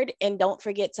shared. And don't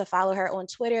forget to follow her on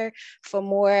Twitter for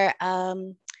more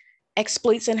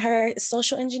exploits in her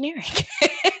social engineering.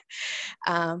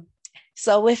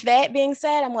 So with that being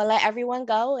said, I'm going to let everyone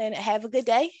go and have a good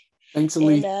day. Thanks,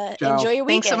 Alethe. And enjoy your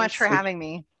weekend. Thanks so much for having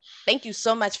me. Thank you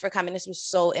so much for coming. This was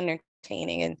so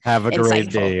entertaining and have a great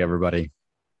insightful. day, everybody.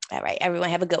 All right, everyone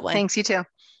have a good one. Thanks, you too.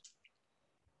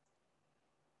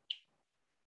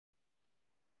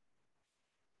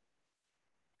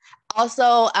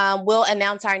 Also, we'll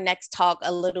announce our next talk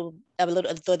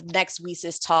the next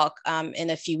WESIS talk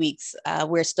in a few weeks.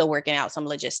 We're still working out some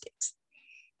logistics.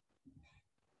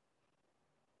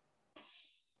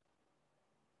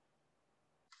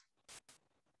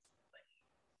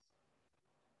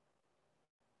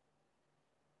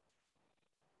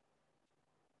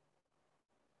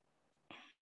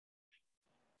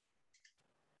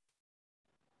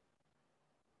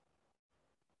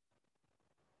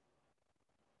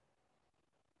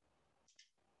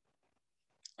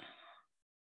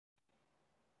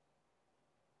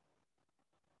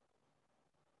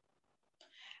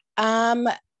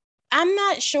 I'm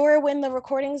not sure when the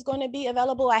recording is going to be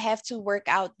available. I have to work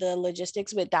out the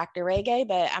logistics with Dr. Reggae,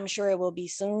 but I'm sure it will be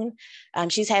soon.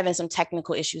 She's having some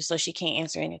technical issues, so she can't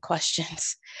answer any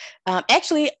questions.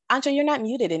 Actually, Ancho, you're not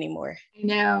muted anymore.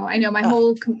 I know. My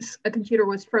whole computer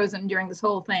was frozen during this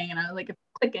whole thing, and I was like, if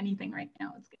I click anything right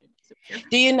now, it's going to disappear.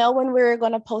 Do you know when we're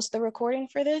going to post the recording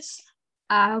for this?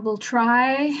 We'll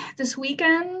try this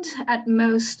weekend, at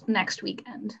most next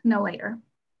weekend, no later.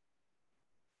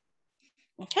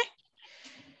 Okay.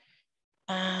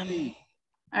 All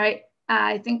right.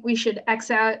 I think we should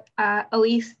X out.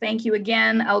 Alethe, thank you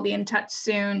again. I'll be in touch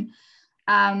soon.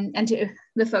 And to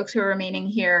the folks who are remaining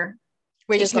here,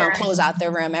 we're just going to close out the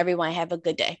room. Everyone have a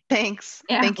good day. Thanks.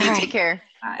 Yeah. Thank you. All Take right. care.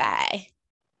 Bye.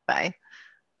 Bye.